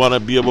want to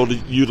be able to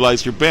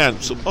utilize your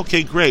band. So,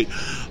 okay, great.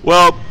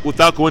 Well,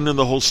 without going into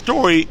the whole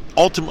story,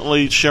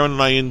 ultimately Sharon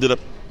and I ended up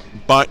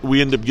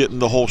getting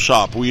the whole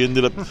shop. We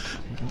ended up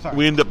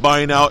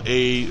buying out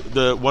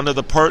one of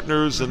the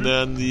partners, and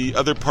then the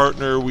other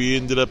partner we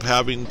ended up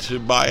having to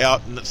buy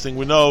out. And next thing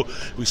we know,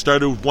 we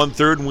started with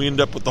 1/3, and we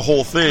ended up with the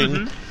whole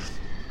thing.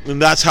 And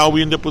that's how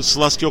we end up with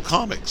Celestial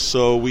Comics.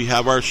 So we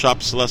have our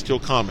shop, Celestial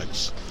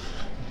Comics.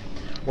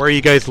 Where are you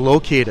guys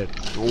located?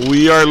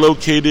 We are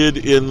located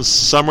in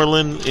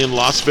Summerlin in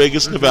Las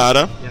Vegas,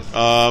 Nevada.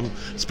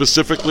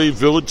 Specifically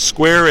Village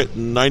Square at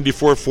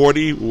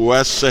 9440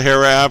 West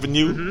Sahara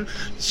Avenue,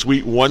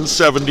 Suite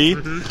 170.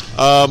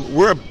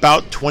 We're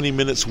about 20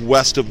 minutes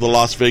west of the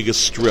Las Vegas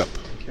Strip.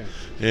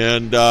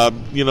 And,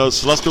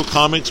 Celestial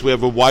Comics, we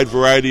have a wide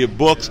variety of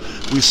books.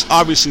 We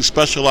obviously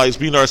specialize,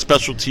 being our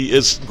specialty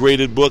is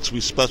graded books, we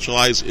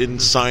specialize in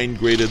signed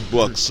graded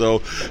books.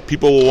 So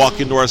people will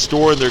walk into our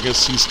store and they're going to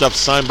see stuff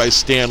signed by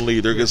Stan Lee.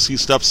 They're going to see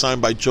stuff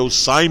signed by Joe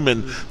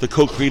Simon, the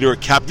co-creator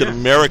of Captain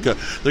America.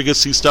 They're going to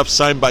see stuff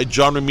signed by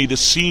John Romita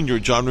Sr.,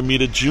 John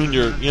Romita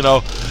Jr.,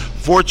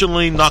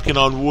 Fortunately, knocking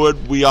on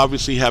wood, we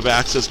obviously have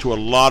access to a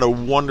lot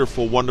of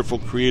wonderful, wonderful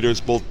creators,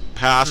 both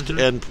past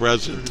and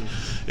present.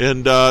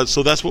 And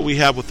so that's what we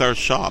have with our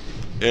shop.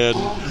 And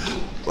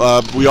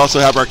we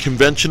also have our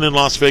convention in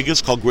Las Vegas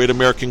called Great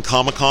American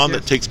Comic-Con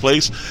that takes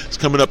place. It's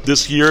coming up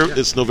this year.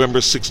 It's November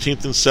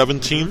 16th and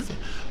 17th.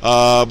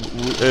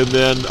 And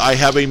then I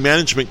have a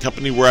management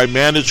company where I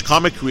manage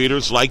comic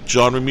creators like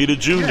John Romita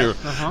Jr.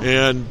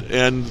 And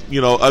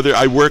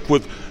I work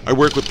with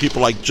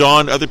people like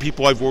John, other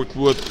people I've worked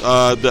with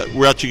that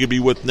we're actually going to be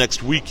with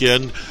next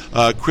weekend,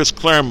 Chris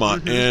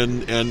Claremont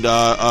and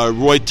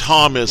Roy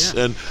Thomas,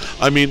 and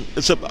I mean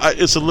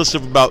it's a list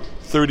of about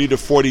 30 to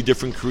 40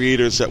 different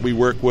creators that we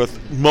work with.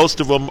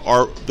 Most of them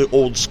are the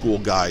old school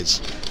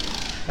guys.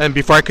 And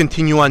before I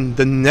continue on,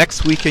 the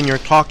next weekend we're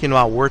talking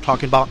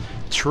about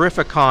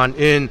Terrificon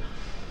in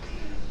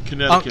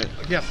Connecticut.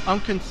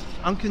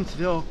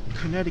 Unkinsville,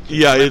 Connecticut.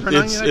 Yeah,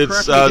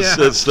 it's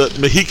the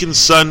Mohegan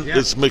Sun.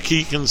 It's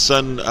Mohegan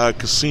Sun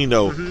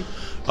Casino.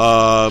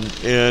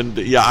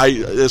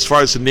 As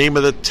far as the name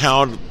of the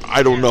town,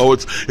 I don't know.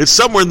 It's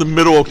somewhere in the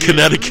middle of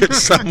Connecticut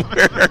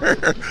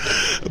somewhere.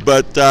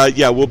 But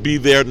we'll be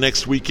there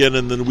next weekend,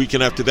 and then the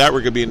weekend after that, we're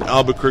going to be in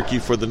Albuquerque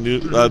for the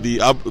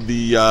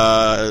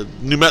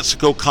New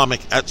Mexico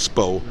Comic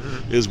Expo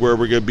is where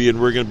we're going to be, and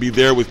we're going to be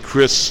there with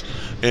Chris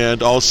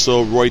and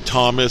also Roy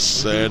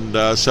Thomas and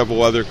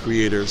several other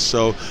creators.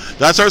 So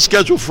that's our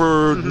schedule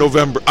for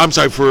November. I'm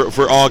sorry,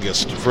 for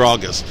August.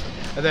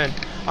 And then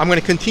I'm going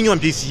to continue on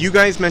because you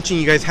guys mentioned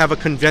you guys have a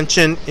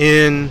convention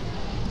in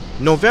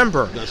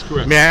November. That's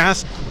correct. May I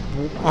ask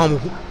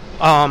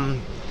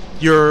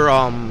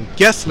your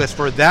guest list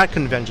for that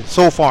convention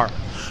so far?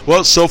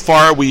 Well, so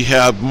far we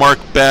have Mark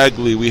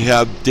Bagley, we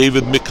have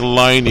David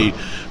Michelini,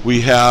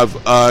 we have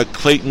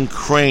Clayton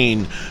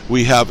Crane,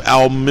 we have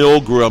Al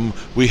Milgram,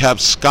 we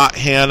have Scott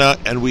Hanna,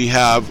 and we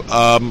have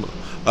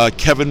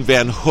Kevin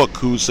Van Hook,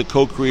 who's the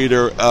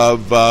co-creator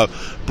of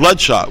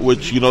Bloodshot,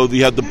 which, they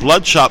have the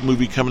Bloodshot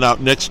movie coming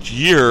out next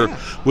year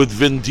with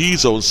Vin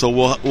Diesel. So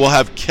we'll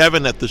have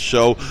Kevin at the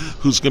show,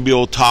 who's going to be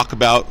able to talk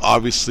about,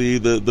 obviously,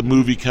 the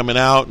movie coming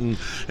out,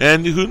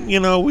 and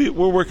who,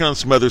 we're working on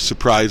some other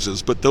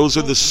surprises. But those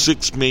are the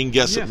 6 main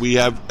guests that we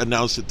have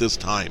announced at this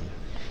time.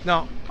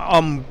 Now,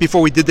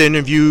 before we did the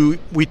interview,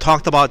 we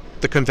talked about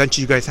the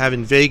convention you guys have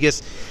in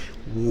Vegas.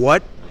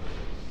 What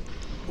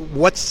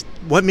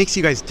makes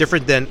you guys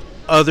different than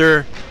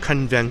other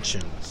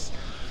conventions?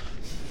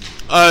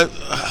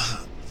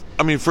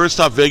 First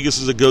off,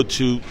 Vegas is a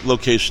go-to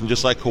location,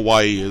 just like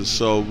Hawaii is,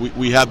 so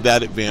we have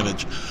that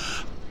advantage.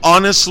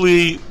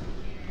 Honestly,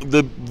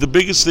 the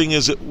biggest thing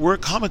is that we're a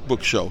comic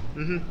book show.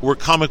 We're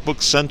comic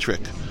book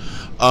centric.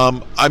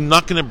 I'm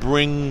not going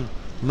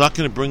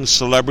to bring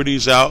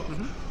celebrities out.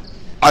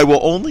 I will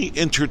only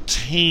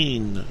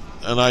entertain,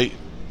 and I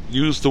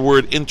use the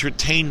word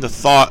entertain, the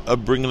thought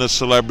of bringing a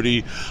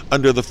celebrity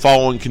under the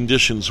following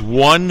conditions.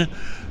 One,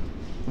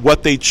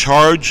 what they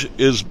charge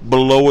is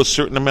below a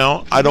certain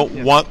amount. I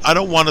don't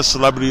want a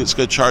celebrity that's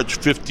going to charge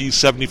 $50,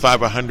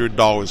 $75,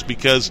 $100,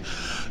 because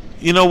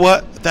you know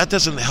what? That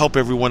doesn't help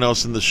everyone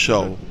else in the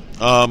show.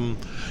 To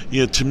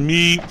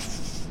me,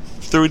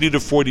 $30 to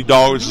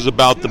 $40 is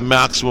about the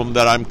maximum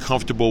that I'm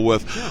comfortable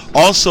with.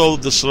 Also,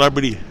 the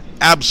celebrity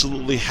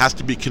absolutely has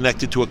to be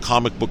connected to a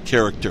comic book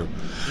character.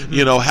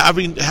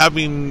 Having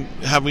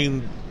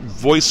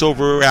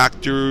voiceover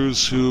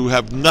actors who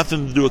have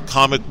nothing to do with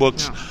comic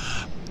books.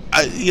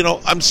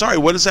 I'm sorry.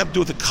 What does that have to do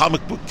with a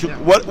comic book?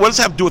 What does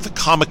that have to do with a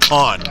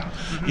Comic-Con?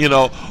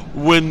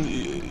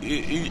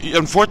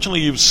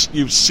 Unfortunately, you've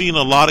seen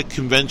a lot of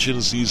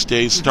conventions these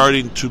days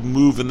starting to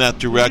move in that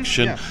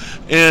direction,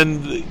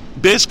 and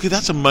basically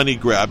that's a money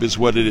grab, is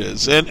what it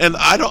is. And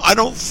I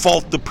don't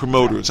fault the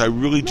promoters. I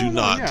really do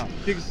not.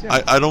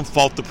 I don't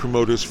fault the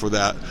promoters for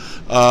that.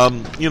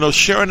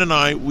 Sharon and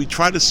I, we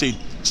try to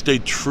stay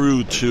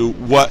true to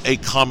what a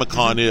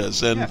Comic-Con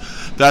is, and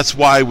that's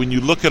why when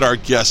you look at our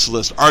guest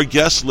list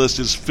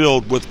is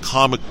filled with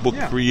comic book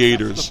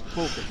creators.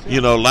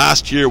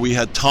 Last year we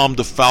had Tom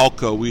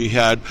DeFalco, we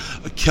had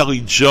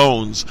Kelly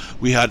Jones,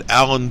 we had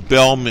Alan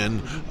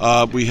Bellman,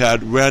 we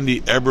had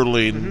Randy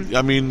Eberling.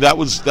 I mean, that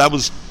was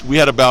we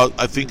had about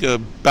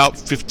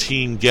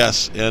 15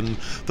 guests, and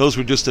those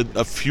were just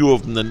a few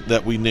of them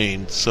that we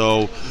named.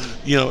 So,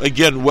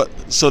 again,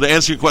 so to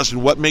answer your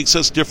question, what makes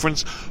us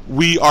different?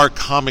 We are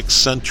comic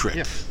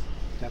centric.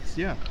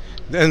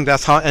 And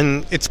that's how,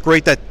 and it's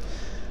great that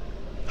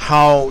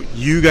how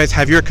you guys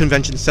have your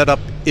convention set up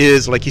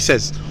is, like he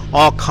says,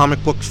 all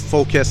comic book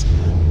focused,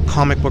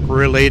 comic book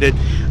related.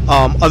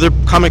 Other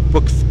comic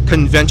book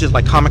conventions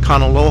like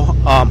Comic-Con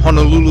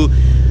Honolulu,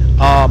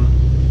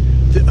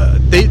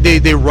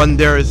 they run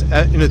theirs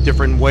in a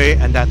different way,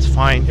 and that's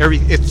fine.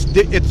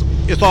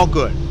 It's all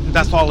good.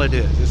 That's all it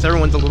is.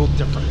 Everyone's a little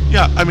different.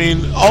 Yeah, I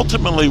mean,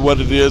 ultimately what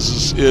it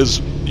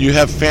is you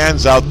have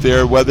fans out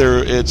there, whether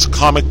it's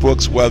comic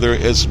books, whether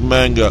it's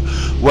manga,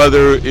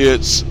 whether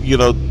it's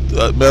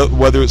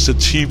whether it's the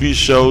TV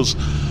shows.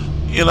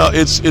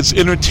 It's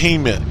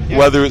entertainment.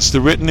 Whether it's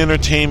the written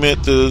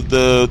entertainment,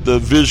 the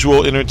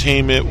visual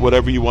entertainment,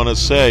 whatever you want to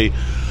say.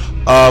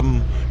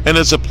 And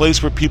it's a place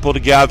for people to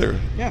gather.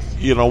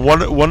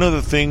 One of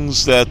the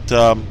things that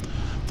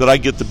I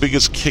get the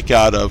biggest kick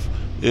out of,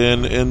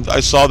 and I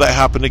saw that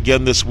happen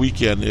again this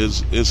weekend,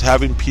 is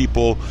having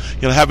people,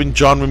 having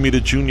John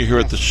Romita Jr. here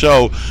at the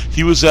show.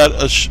 He was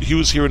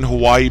here in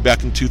Hawaii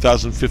back in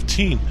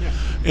 2015.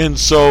 And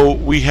so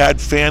we had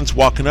fans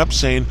walking up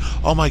saying,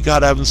 "Oh my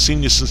God, I haven't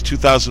seen you since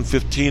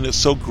 2015. It's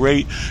so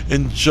great."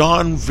 And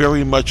John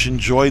very much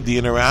enjoyed the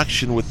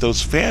interaction with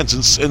those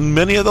fans, and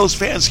many of those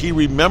fans he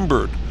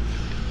remembered.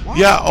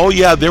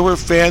 Wow. There were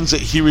fans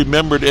that he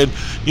remembered, and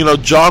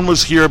John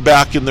was here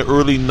back in the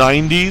early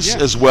 '90s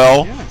as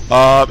well,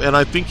 and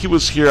I think he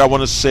was here, I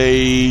want to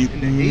say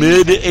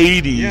mid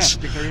 '80s,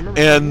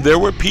 and there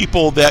were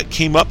people that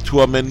came up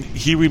to him, and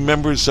he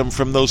remembers them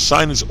from those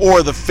signings,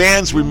 or the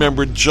fans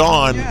remembered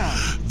John.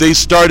 They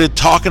started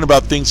talking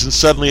about things, and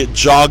suddenly it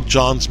jogged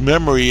John's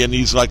memory, and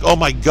he's like, "Oh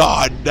my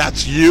God,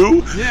 that's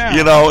you!"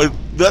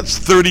 That's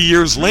 30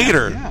 years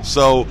later.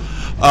 So.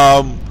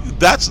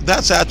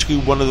 That's actually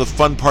one of the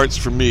fun parts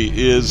for me,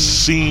 is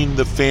seeing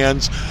the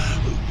fans.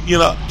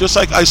 Just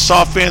like I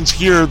saw fans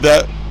here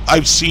that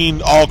I've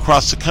seen all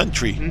across the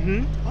country.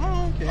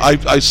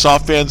 I saw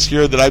fans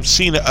here that I've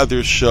seen at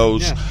other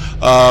shows.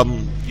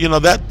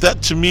 That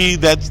to me,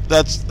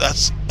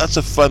 that's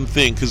a fun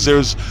thing, because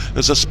there's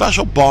a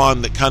special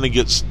bond that kind of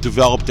gets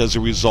developed as a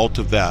result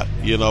of that.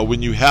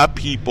 When you have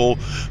people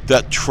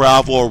that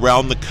travel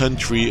around the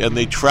country and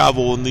they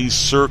travel in these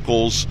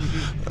circles,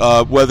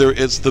 whether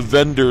it's the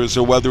vendors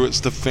or whether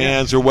it's the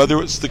fans or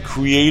whether it's the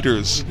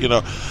creators.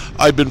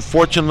 I've been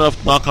fortunate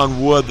enough, knock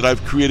on wood, that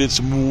I've created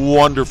some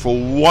wonderful,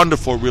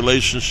 wonderful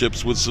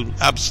relationships with some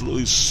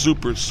absolutely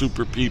super,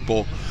 super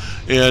people.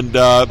 And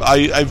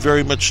I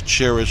very much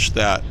cherish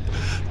that.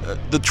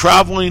 The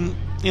traveling,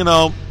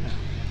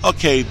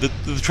 okay, the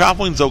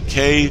traveling's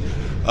okay.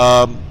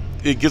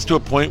 It gets to a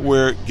point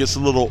where it gets a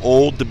little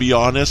old, to be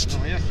honest.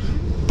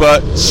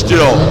 But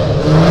still.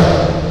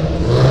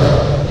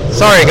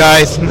 Sorry,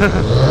 guys.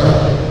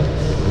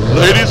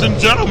 Ladies and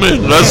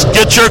gentlemen, let's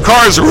get your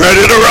cars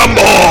ready to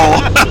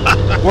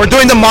rumble. We're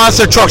doing the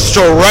Monster Truck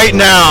Show right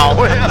now.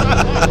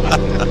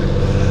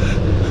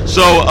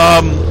 So,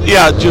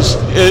 just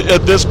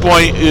at this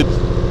point,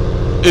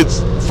 it's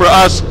for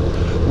us.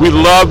 We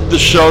love the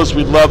shows.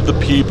 We love the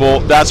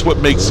people. That's what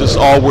makes this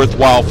all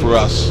worthwhile for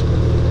us.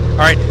 All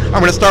right, I'm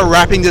going to start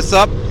wrapping this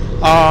up.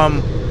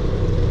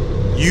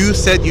 You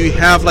said you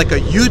have like a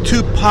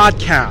YouTube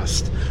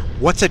podcast.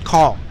 What's it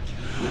called?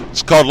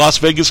 It's called Las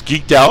Vegas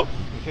Geeked Out.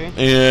 Okay.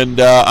 And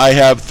I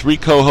have 3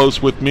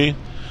 co-hosts with me.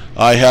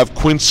 I have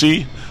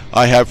Quincy.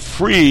 I have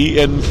Free,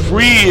 and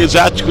Free is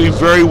actually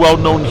very well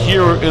known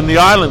here in the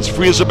islands.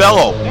 Free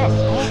Isabello.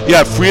 Yes.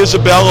 Yeah, Free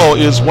Isabello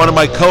is one of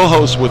my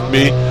co-hosts with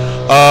me.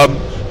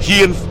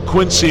 He and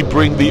Quincy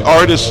bring the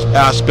artist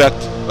aspect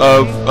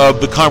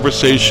of the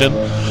conversation.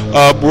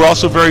 We're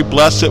also very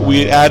blessed that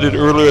we added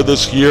earlier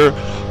this year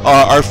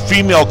our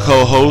female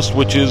co-host,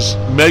 which is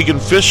Megan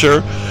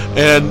Fisher.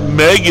 And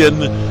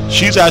Megan,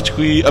 she's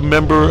actually a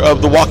member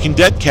of the Walking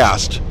Dead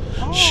cast.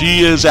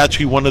 She is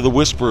actually one of the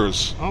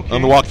Whisperers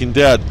on The Walking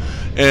Dead.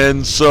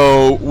 And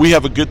so we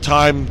have a good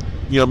time.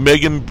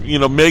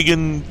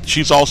 Megan,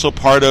 she's also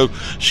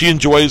she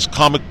enjoys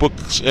comic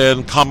books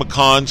and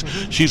Comic-Cons.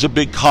 She's a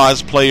big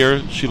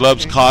cosplayer. She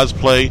loves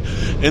cosplay.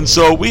 And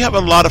so we have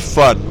a lot of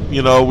fun.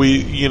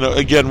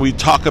 We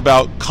talk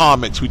about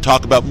comics, we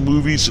talk about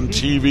movies and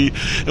TV,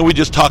 and we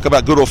just talk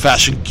about good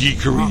old-fashioned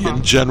geekery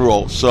in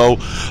general. So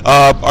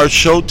our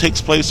show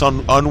takes place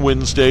on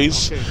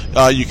Wednesdays.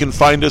 You can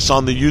find us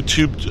on the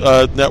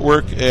YouTube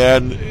network,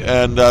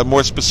 and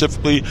more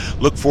specifically,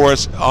 look for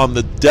us on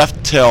the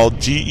Deftal,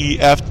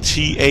 DEFTAL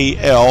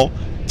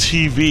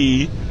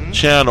TV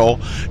channel,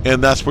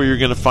 and that's where you're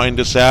going to find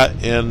us at.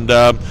 And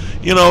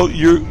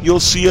you'll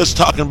see us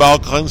talking about all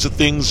kinds of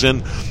things.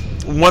 And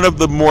one of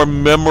the more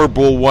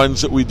memorable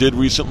ones that we did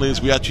recently is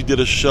we actually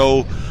did a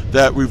show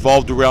that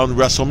revolved around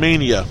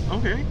WrestleMania.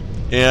 Okay.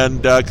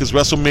 And because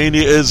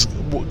WrestleMania is,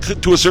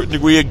 to a certain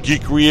degree, a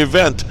geekery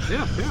event.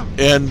 Yeah.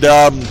 And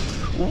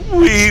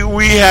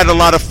we had a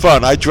lot of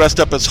fun. I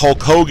dressed up as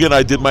Hulk Hogan.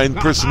 I did my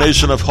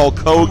impersonation of Hulk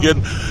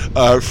Hogan.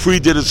 Free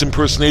did his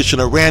impersonation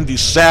of Randy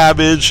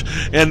Savage.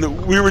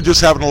 And we were just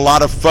having a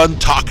lot of fun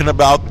talking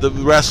about the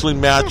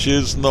wrestling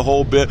matches and the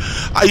whole bit.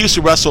 I used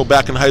to wrestle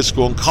back in high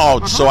school and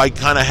college, so I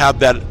kind of have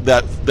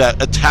that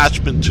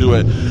attachment to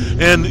it.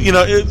 And,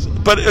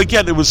 but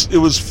again, it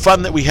was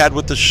fun that we had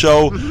with the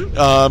show.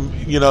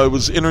 It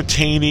was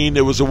entertaining.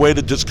 It was a way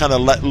to just kind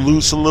of let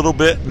loose a little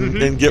bit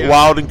and get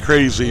wild and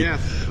crazy. Yeah.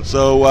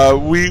 So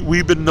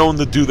we've been known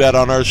to do that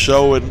on our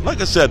show, and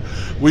like I said,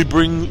 we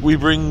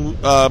bring.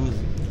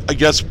 I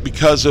guess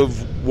because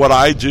of what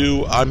I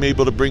do, I'm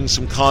able to bring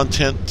some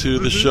content to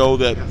the show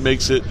that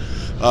makes it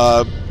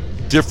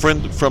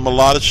different from a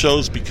lot of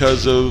shows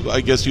because of,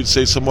 I guess you'd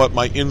say, somewhat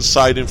my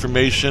inside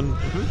information.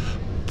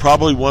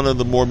 Probably one of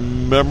the more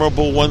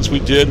memorable ones we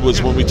did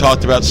was when we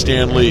talked about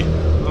Stan Lee.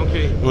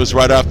 Okay. It was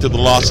right after the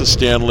loss of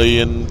Stan Lee,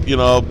 and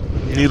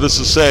needless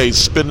to say,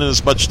 spending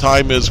as much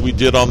time as we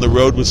did on the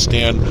road with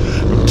Stan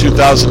from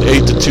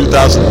 2008 to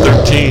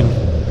 2013,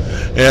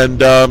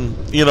 and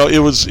it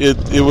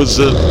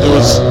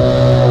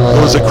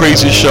was a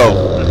crazy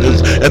show.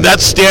 And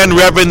that's Stan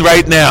Reverend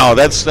right now.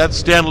 That's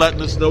Stan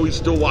letting us know he's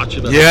still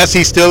watching us. Yes,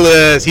 he still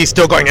is. He's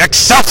still going,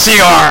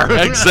 Excelsior!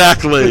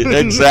 Exactly.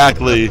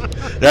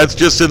 That's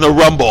just in the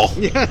Rumble.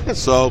 Yeah.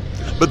 So,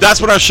 but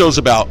that's what our show's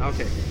about.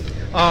 Okay.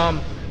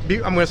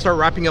 I'm going to start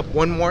wrapping up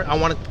one more. I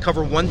want to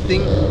cover one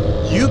thing.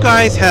 You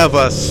guys have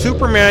a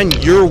Superman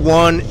Year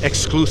One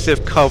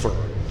exclusive cover.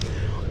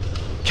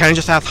 Can I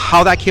just ask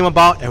how that came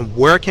about and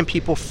where can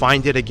people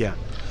find it again?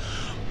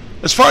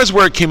 As far as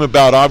where it came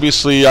about,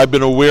 obviously I've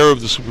been aware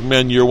of the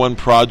Superman Year One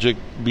project,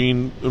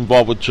 being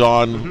involved with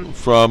John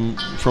from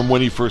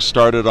when he first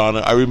started on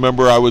it. I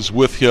remember I was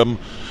with him.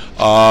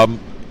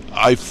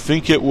 I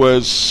think it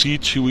was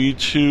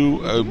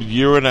C2E2 a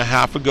year and a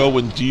half ago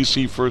when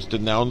DC first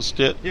announced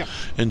it,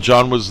 and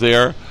John was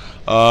there.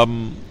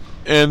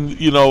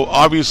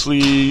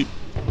 Obviously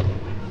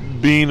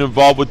being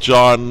involved with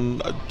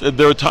John,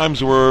 there are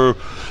times where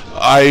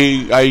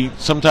I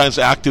sometimes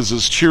act as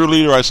his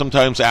cheerleader. I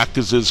sometimes act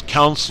as his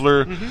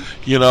counselor.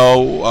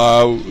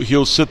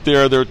 He'll sit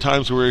there. There are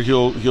times where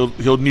he'll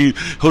need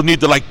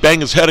to like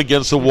bang his head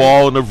against the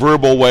wall in a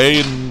verbal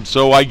way, and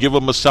so I give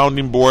him a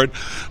sounding board.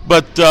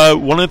 But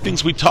one of the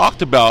things we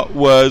talked about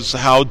was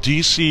how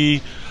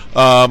DC.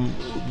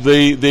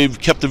 They've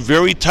kept a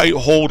very tight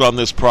hold on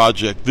this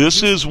project.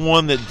 This is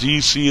one that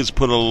DC has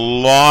put a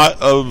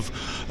lot of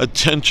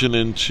attention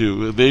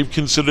into. They've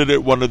considered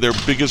it one of their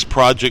biggest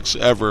projects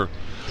ever.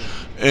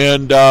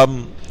 And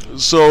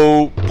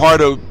so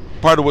part of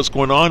what's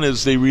going on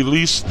is they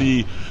released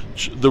the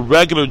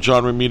regular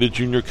John Romita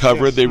Jr.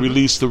 cover. Yes. They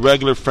released the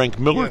regular Frank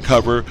Miller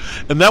cover,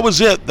 and that was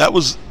it.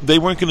 They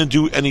weren't going to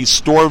do any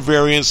store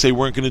variants. They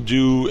weren't going to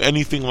do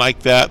anything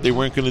like that. They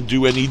weren't going to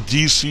do any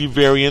DC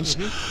variants.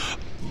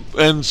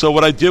 And so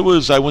what I did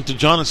was I went to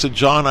John and said,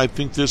 John, I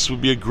think this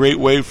would be a great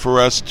way for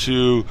us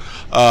to,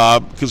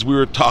 because we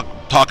were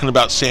talking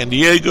about San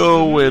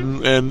Diego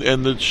and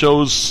the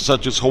shows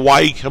such as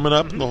Hawaii coming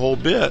up and the whole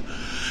bit.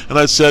 And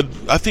I said,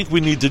 I think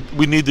we need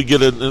to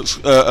get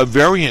a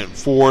variant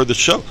for the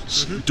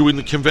shows, doing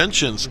the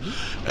conventions.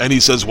 And he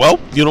says, well,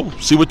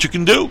 see what you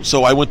can do.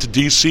 So I went to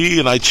D.C.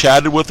 and I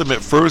chatted with them.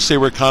 At first, they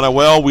were kind of,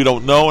 well, we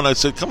don't know. And I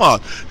said, come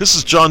on, this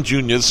is John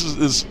Jr. This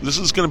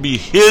is going to be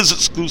his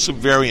exclusive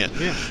variant.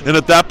 Yeah. And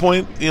at that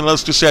point,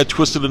 let's just say I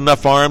twisted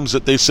enough arms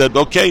that they said,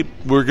 okay,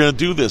 we're going to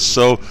do this.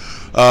 So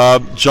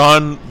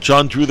John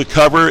drew the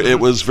cover. It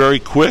was very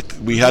quick.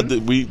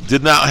 We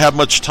did not have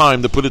much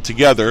time to put it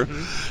together,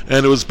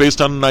 and it was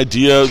based on an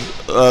idea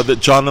that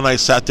John and I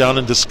sat down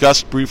and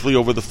discussed briefly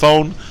over the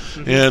phone.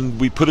 and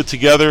we put it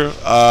together.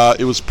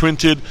 It was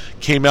printed,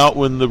 came out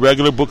when the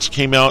regular books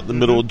came out in the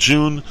middle of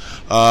June.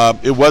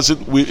 It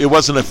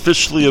wasn't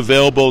officially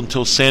available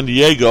until San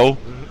Diego,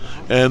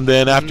 and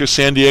then after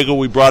San Diego,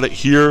 we brought it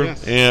here,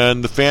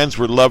 and the fans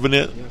were loving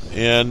it.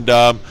 And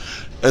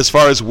as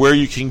far as where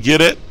you can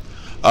get it,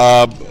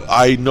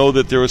 I know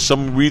that there are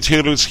some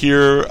retailers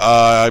here.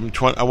 I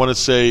want to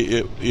say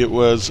it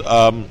was.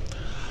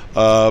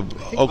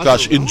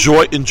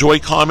 Enjoy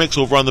Comics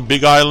over on the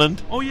Big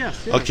Island. Oh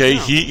yes. Okay, yeah.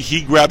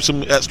 He grabbed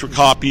some extra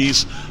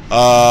copies,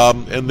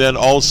 and then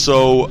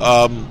also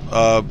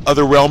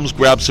Other Realms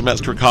grabbed some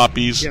extra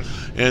copies. Yes.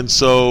 And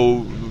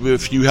so,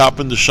 if you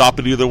happen to shop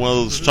at either one of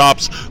those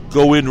shops,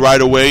 go in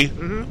right away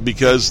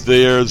because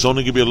there's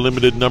only going to be a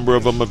limited number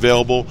of them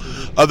available.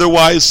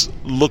 Otherwise,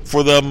 look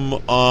for them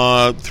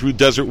through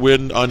Desert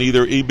Wind on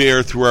either eBay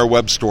or through our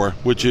web store,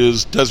 which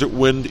is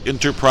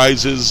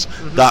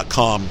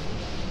desertwindenterprises.com.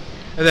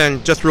 And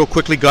then just real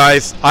quickly,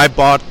 guys, I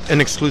bought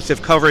an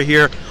exclusive cover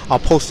here. I'll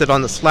post it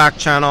on the Slack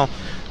channel.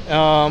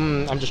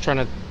 I'm trying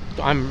to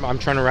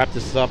wrap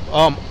this up.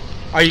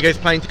 Are you guys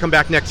planning to come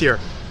back next year?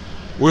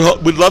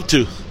 We'd love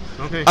to.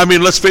 Okay. I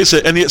mean, let's face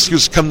it, any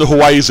excuse to come to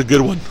Hawaii is a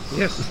good one.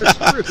 Yes,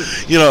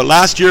 that's true.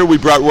 Last year we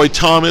brought Roy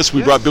Thomas,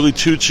 we brought Billy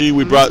Tucci,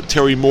 we brought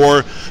Terry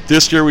Moore.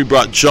 This year we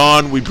brought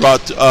John, we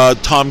brought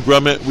Tom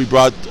Grummett, we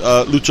brought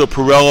Lucho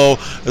Perello,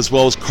 as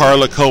well as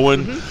Carla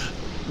Cohen.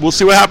 We'll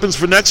see what happens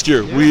for next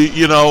year.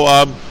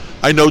 Yeah.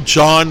 I know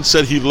John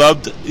said he'd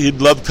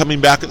loved coming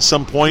back at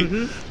some point.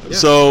 Yeah.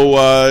 So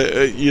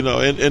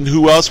and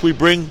who else we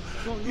bring,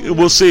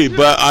 we'll see.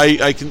 But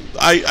I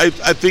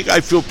think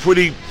I feel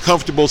pretty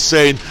comfortable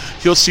saying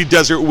you'll see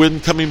Desert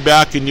Wind coming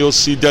back, and you'll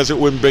see Desert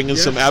Wind bringing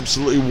some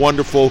absolutely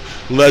wonderful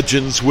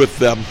legends with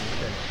them.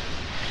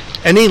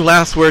 Any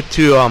last word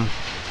to our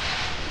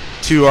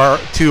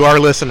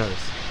listeners?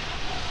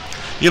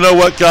 You know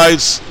what,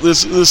 guys?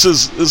 This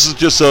is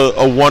just a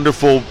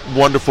wonderful,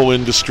 wonderful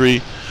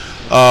industry,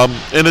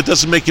 and it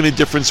doesn't make any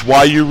difference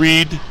why you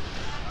read,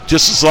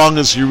 just as long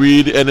as you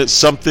read, and it's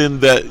something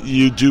that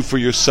you do for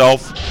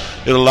yourself.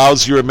 It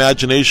allows your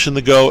imagination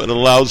to go. It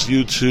allows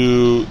you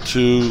to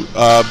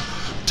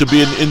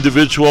be an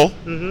individual.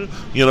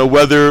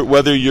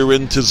 Whether you're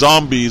into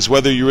zombies,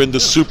 whether you're into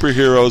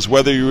superheroes,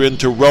 whether you're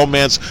into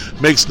romance,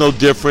 makes no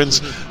difference.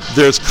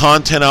 There's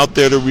content out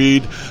there to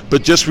read,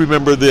 but just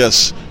remember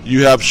this: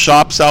 you have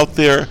shops out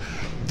there.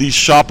 These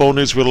shop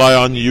owners rely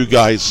on you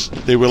guys.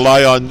 They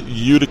rely on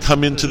you to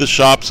come into the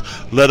shops,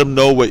 let them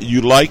know what you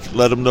like,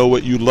 let them know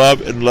what you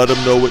love, and let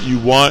them know what you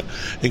want,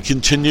 and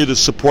continue to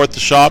support the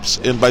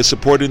shops. And by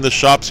supporting the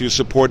shops, you're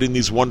supporting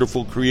these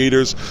wonderful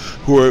creators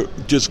who are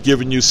just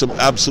giving you some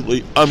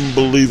absolutely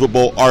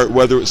unbelievable art,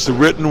 whether it's the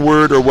written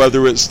word or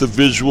whether it's the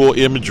visual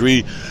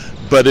imagery.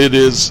 But it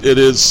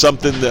is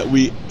something that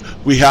we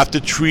have to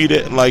treat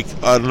it like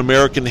an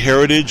American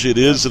heritage. It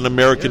is an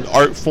American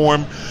art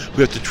form.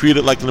 We have to treat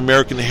it like an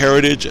American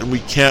heritage, and we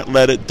can't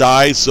let it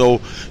die.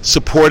 So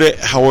support it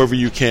however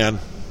you can.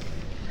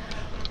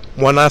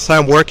 One last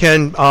time, where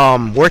can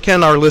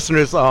our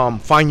listeners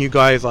find you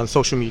guys on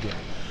social media?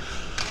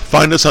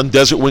 Find us on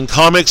Desert Wind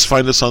Comics.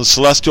 Find us on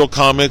Celestial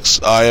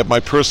Comics. I have my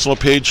personal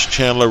page,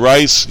 Chandler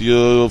Rice.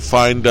 You'll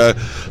find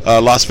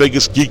Las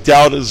Vegas Geeked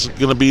Out is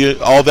going to be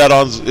all that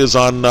is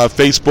on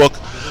Facebook.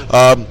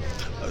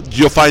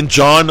 You'll find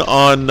John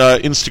on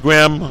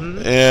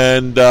Instagram,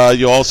 and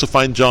you'll also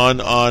find John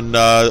on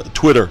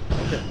Twitter.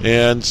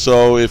 And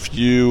so if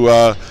you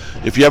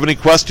have any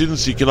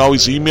questions, you can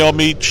always email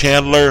me,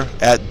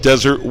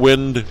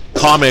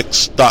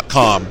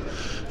 Chandler@desertwindcomics.com.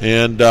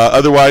 And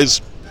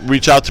otherwise,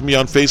 reach out to me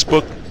on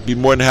Facebook. Be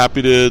more than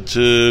happy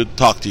to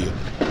talk to you.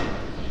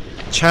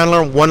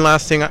 Chandler, one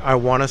last thing I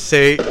want to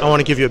say. I want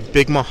to give you a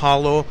big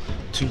mahalo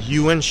to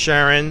you and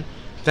Sharon.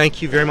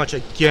 Thank you very much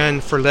again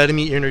for letting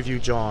me interview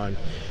John.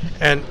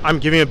 And I'm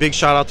giving a big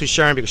shout out to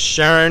Sharon because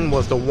Sharon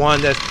was the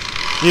one that,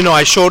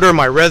 I showed her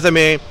my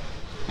resume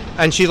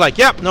and she's like,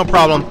 yep, no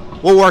problem.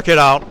 We'll work it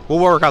out. We'll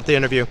work out the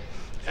interview.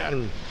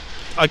 And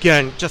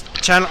again, just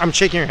Chandler, I'm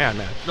shaking your hand,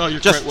 man. No,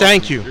 you're just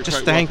thank you.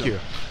 Just thank you.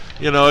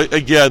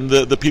 Again,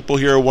 the people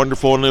here are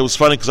wonderful, and it was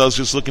funny because I was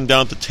just looking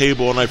down at the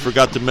table and I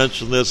forgot to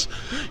mention this.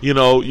 You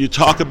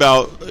talk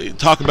about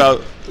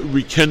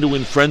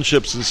rekindling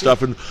friendships and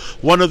stuff, and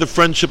one of the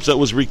friendships that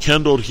was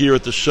rekindled here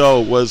at the show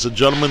was a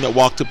gentleman that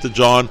walked up to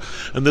John,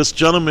 and this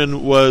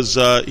gentleman was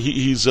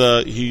he's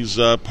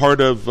part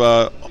of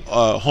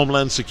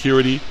Homeland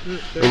Security.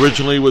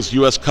 Originally was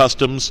U.S.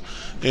 Customs,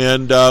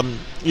 and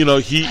he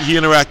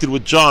interacted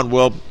with John.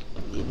 Well,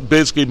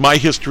 basically my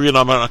history, and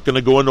I'm not going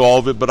to go into all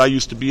of it, but I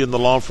used to be in the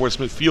law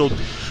enforcement field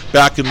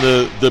back in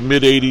the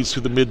mid-'80s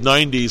to the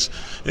mid-'90s,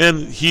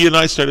 and he and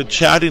I started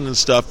chatting and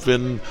stuff,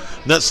 and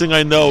next thing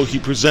I know, he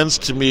presents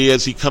to me,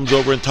 as he comes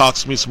over and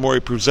talks to me some more,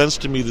 he presents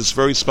to me this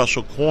very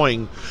special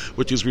coin,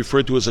 which is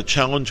referred to as a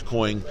challenge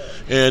coin,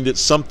 and it's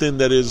something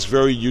that is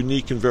very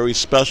unique and very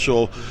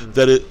special,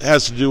 that it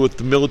has to do with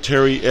the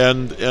military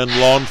and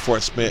law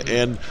enforcement,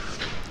 and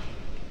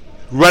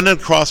running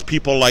across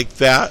people like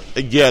that,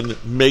 again,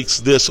 makes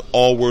this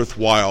all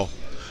worthwhile.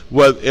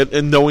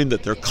 and knowing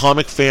that they're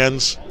comic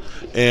fans,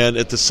 and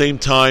at the same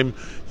time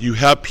you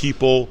have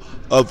people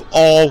of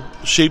all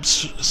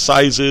shapes,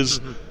 sizes,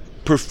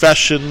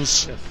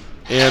 professions,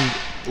 and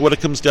what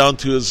it comes down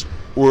to is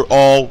we're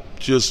all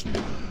just,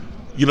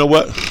 you know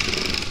what,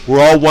 we're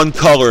all one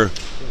color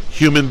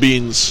human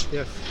beings.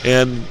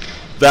 And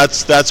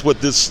that's what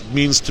this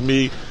means to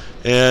me,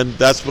 and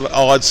that's what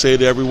all I'd say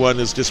to everyone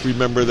is just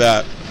remember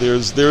that there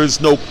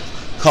is no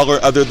color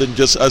other than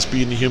just us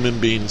being human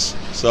beings.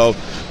 So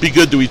be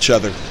good to each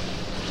other.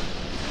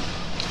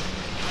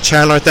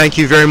 Chandler, thank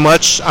you very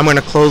much. I'm going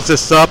to close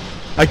this up.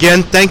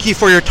 Again, thank you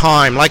for your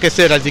time. Like I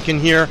said, as you can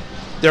hear,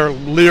 they're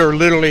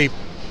literally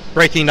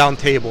breaking down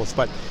tables.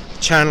 But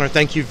Chandler,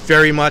 thank you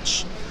very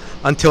much.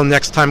 Until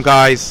next time,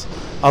 guys,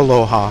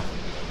 aloha.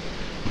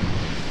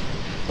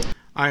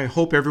 I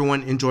hope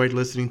everyone enjoyed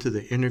listening to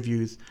the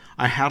interviews.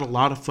 I had a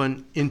lot of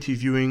fun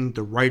interviewing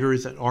the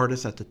writers and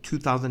artists at the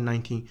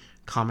 2019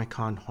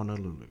 Comic-Con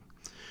Honolulu.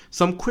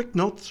 Some quick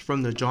notes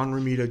from the John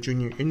Romita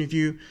Jr.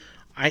 interview.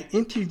 I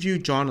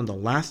interviewed John on the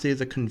last day of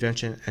the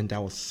convention, and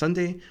that was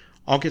Sunday,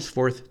 August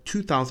 4th,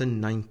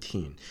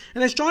 2019.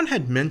 And as John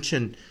had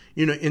mentioned,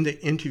 in the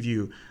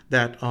interview,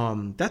 that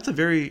that's a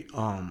very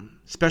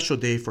special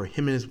day for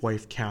him and his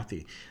wife,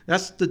 Kathy.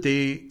 That's the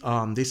day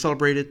they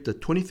celebrated the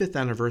 25th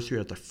anniversary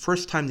of the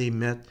first time they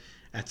met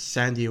at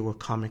San Diego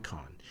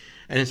Comic-Con.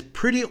 And it's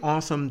pretty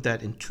awesome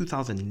that in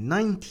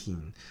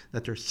 2019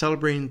 that they're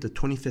celebrating the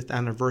 25th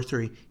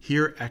anniversary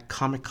here at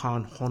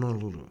Comic-Con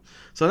Honolulu.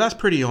 So that's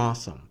pretty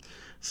awesome.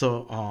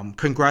 So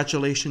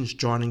congratulations,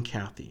 John and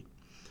Kathy.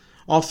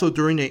 Also,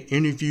 during the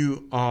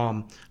interview,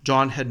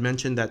 John had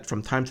mentioned that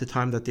from time to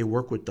time that they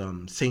work with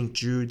St.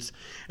 Jude's,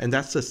 and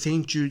that's the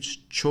St. Jude's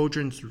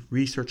Children's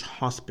Research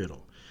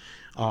Hospital.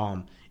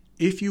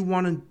 If you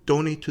want to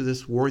donate to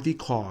this worthy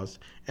cause,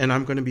 and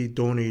I'm going to be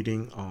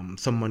donating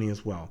some money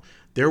as well,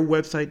 their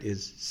website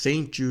is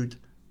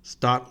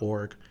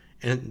stjudes.org,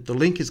 and the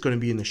link is going to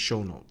be in the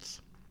show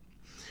notes.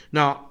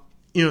 Now,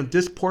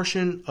 this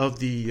portion of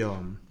the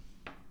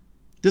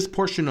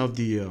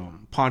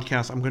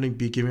podcast, I'm going to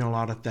be giving a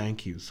lot of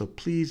thank yous, so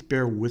please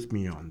bear with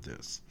me on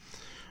this.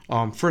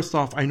 First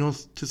off, I know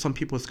to some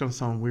people it's going to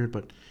sound weird,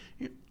 but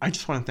I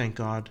just want to thank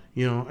God.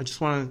 I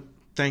just want to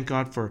thank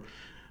God for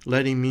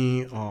letting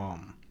me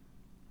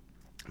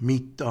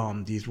meet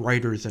these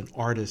writers and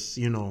artists,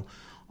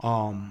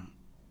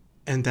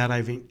 and that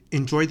I've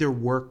enjoyed their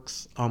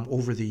works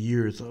over the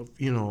years of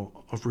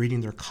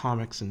reading their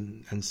comics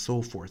and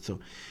so forth. So,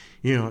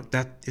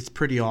 that it's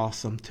pretty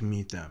awesome to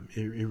meet them.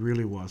 It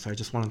really was. I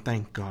just want to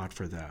thank God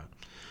for that.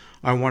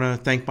 I want to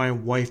thank my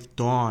wife,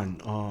 Dawn.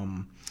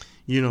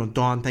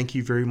 Dawn, thank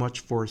you very much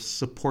for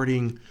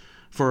supporting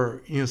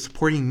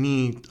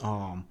me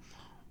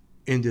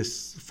in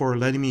this, for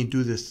letting me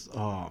do this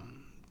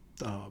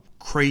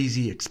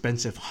crazy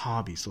expensive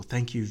hobby. So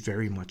thank you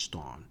very much,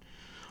 Dawn.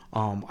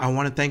 I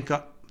want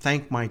to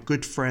thank my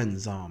good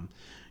friends,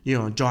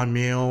 John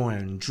Mayo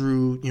and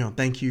Drew.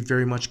 Thank you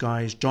very much,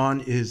 guys.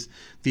 John is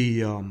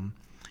the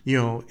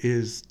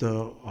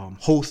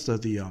host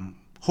of the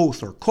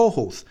host or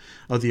co-host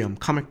of the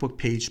Comic Book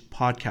Page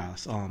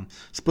podcast,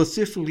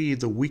 specifically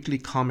the weekly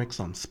comics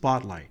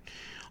Spotlight.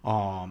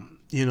 And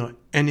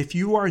if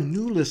you are a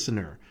new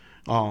listener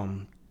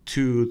to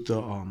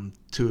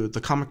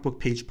the Comic Book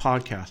Page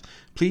podcast,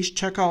 please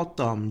check out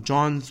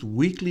John's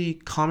weekly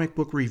comic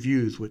book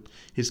reviews with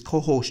his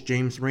co-host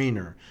James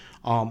Rayner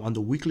on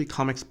the weekly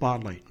comic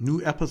Spotlight.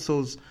 New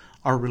episodes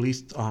are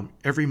released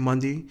every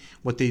Monday.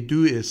 What they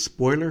do is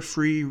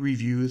spoiler-free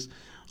reviews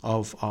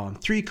of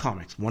 3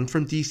 comics, one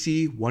from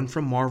DC, one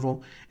from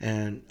Marvel,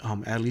 and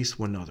at least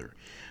one other.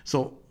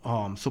 So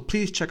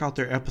please check out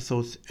their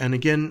episodes. And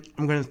again,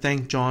 I'm going to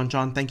thank John.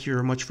 John, thank you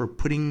very much for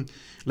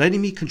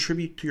letting me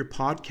contribute to your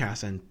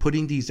podcast and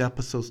putting these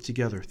episodes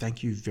together.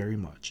 Thank you very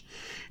much.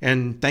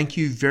 And thank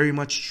you very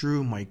much,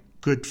 Drew, my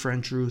good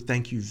friend Drew.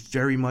 Thank you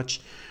very much.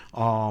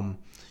 For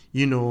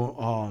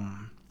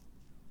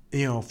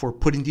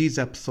putting these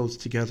episodes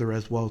together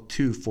as well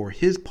too for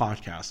his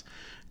podcast,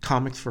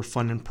 Comics for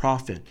Fun and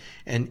Profit.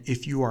 And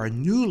if you are a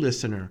new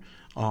listener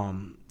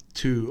to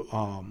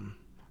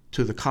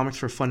the Comics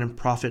for Fun and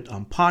Profit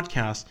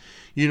podcast,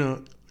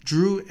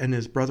 Drew and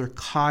his brother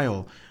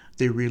Kyle,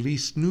 they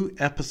release new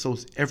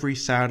episodes every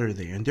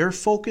Saturday, and their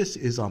focus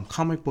is on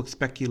comic book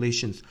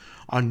speculations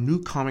on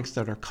new comics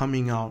that are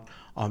coming out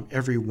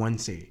every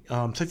Wednesday.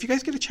 So if you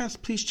guys get a chance,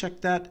 please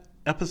check that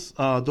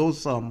episode,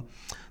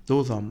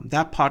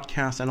 that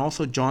podcast, and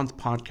also John's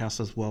podcast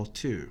as well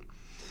too.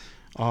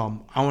 I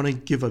want to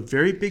give a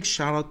very big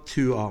shout out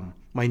to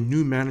my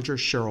new manager,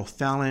 Cheryl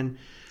Fallon.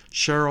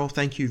 Cheryl,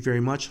 thank you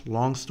very much.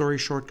 Long story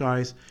short,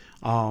 guys,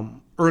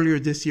 earlier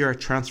this year I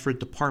transferred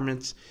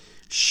departments.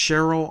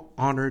 Cheryl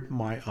honored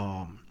my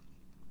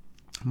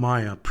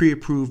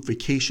pre-approved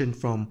vacation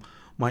from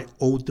my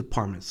old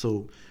department.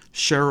 So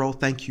Cheryl,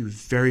 thank you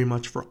very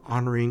much for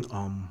honoring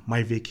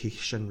my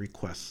vacation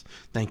requests.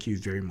 Thank you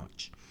very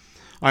much.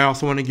 I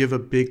also want to give a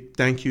big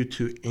thank you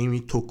to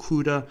Amy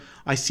Tokuda.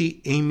 I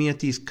see Amy at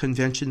these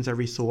conventions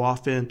every so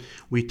often.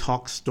 We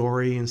talk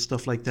story and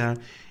stuff like that.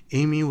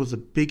 Amy was a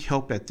big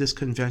help at this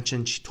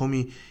convention. She told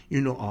me,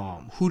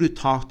 who to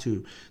talk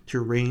to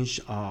arrange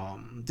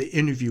the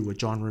interview with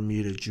John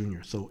Romita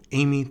Jr. So,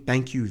 Amy,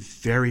 thank you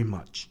very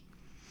much.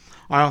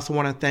 I also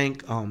want to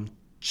thank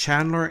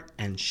Chandler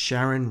and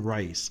Sharon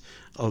Rice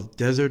of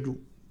Desert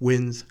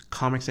Winds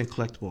Comics and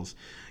Collectibles.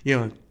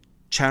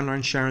 Chandler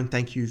and Sharon,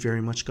 thank you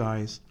very much,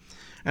 guys.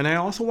 And I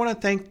also want to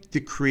thank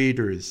the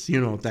creators,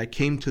 that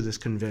came to this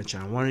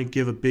convention. I want to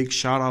give a big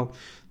shout out.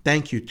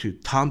 Thank you to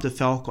Tom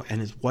DeFalco and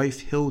his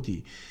wife,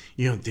 Hildy.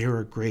 They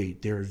were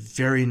great. They're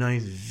very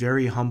nice,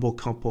 very humble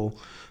couple.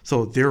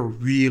 So they're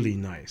really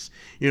nice.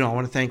 I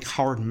want to thank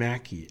Howard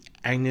Mackey,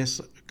 Agnes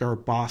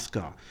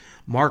Garbaska,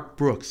 Mark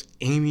Brooks,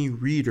 Amy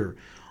Reeder,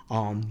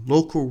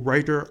 local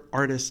writer,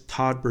 artist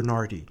Todd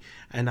Bernardi.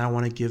 And I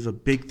want to give a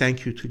big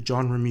thank you to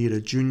John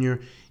Romita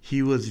Jr.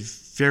 He was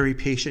very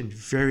patient,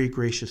 very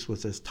gracious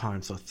with his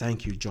time. So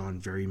thank you, John,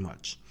 very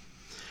much.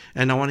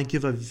 And I want to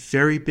give a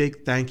very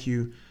big thank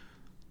you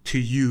to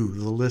you,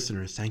 the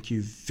listeners. Thank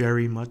you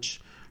very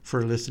much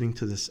for listening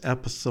to this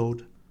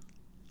episode.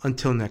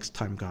 Until next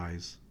time,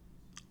 guys.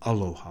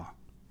 Aloha.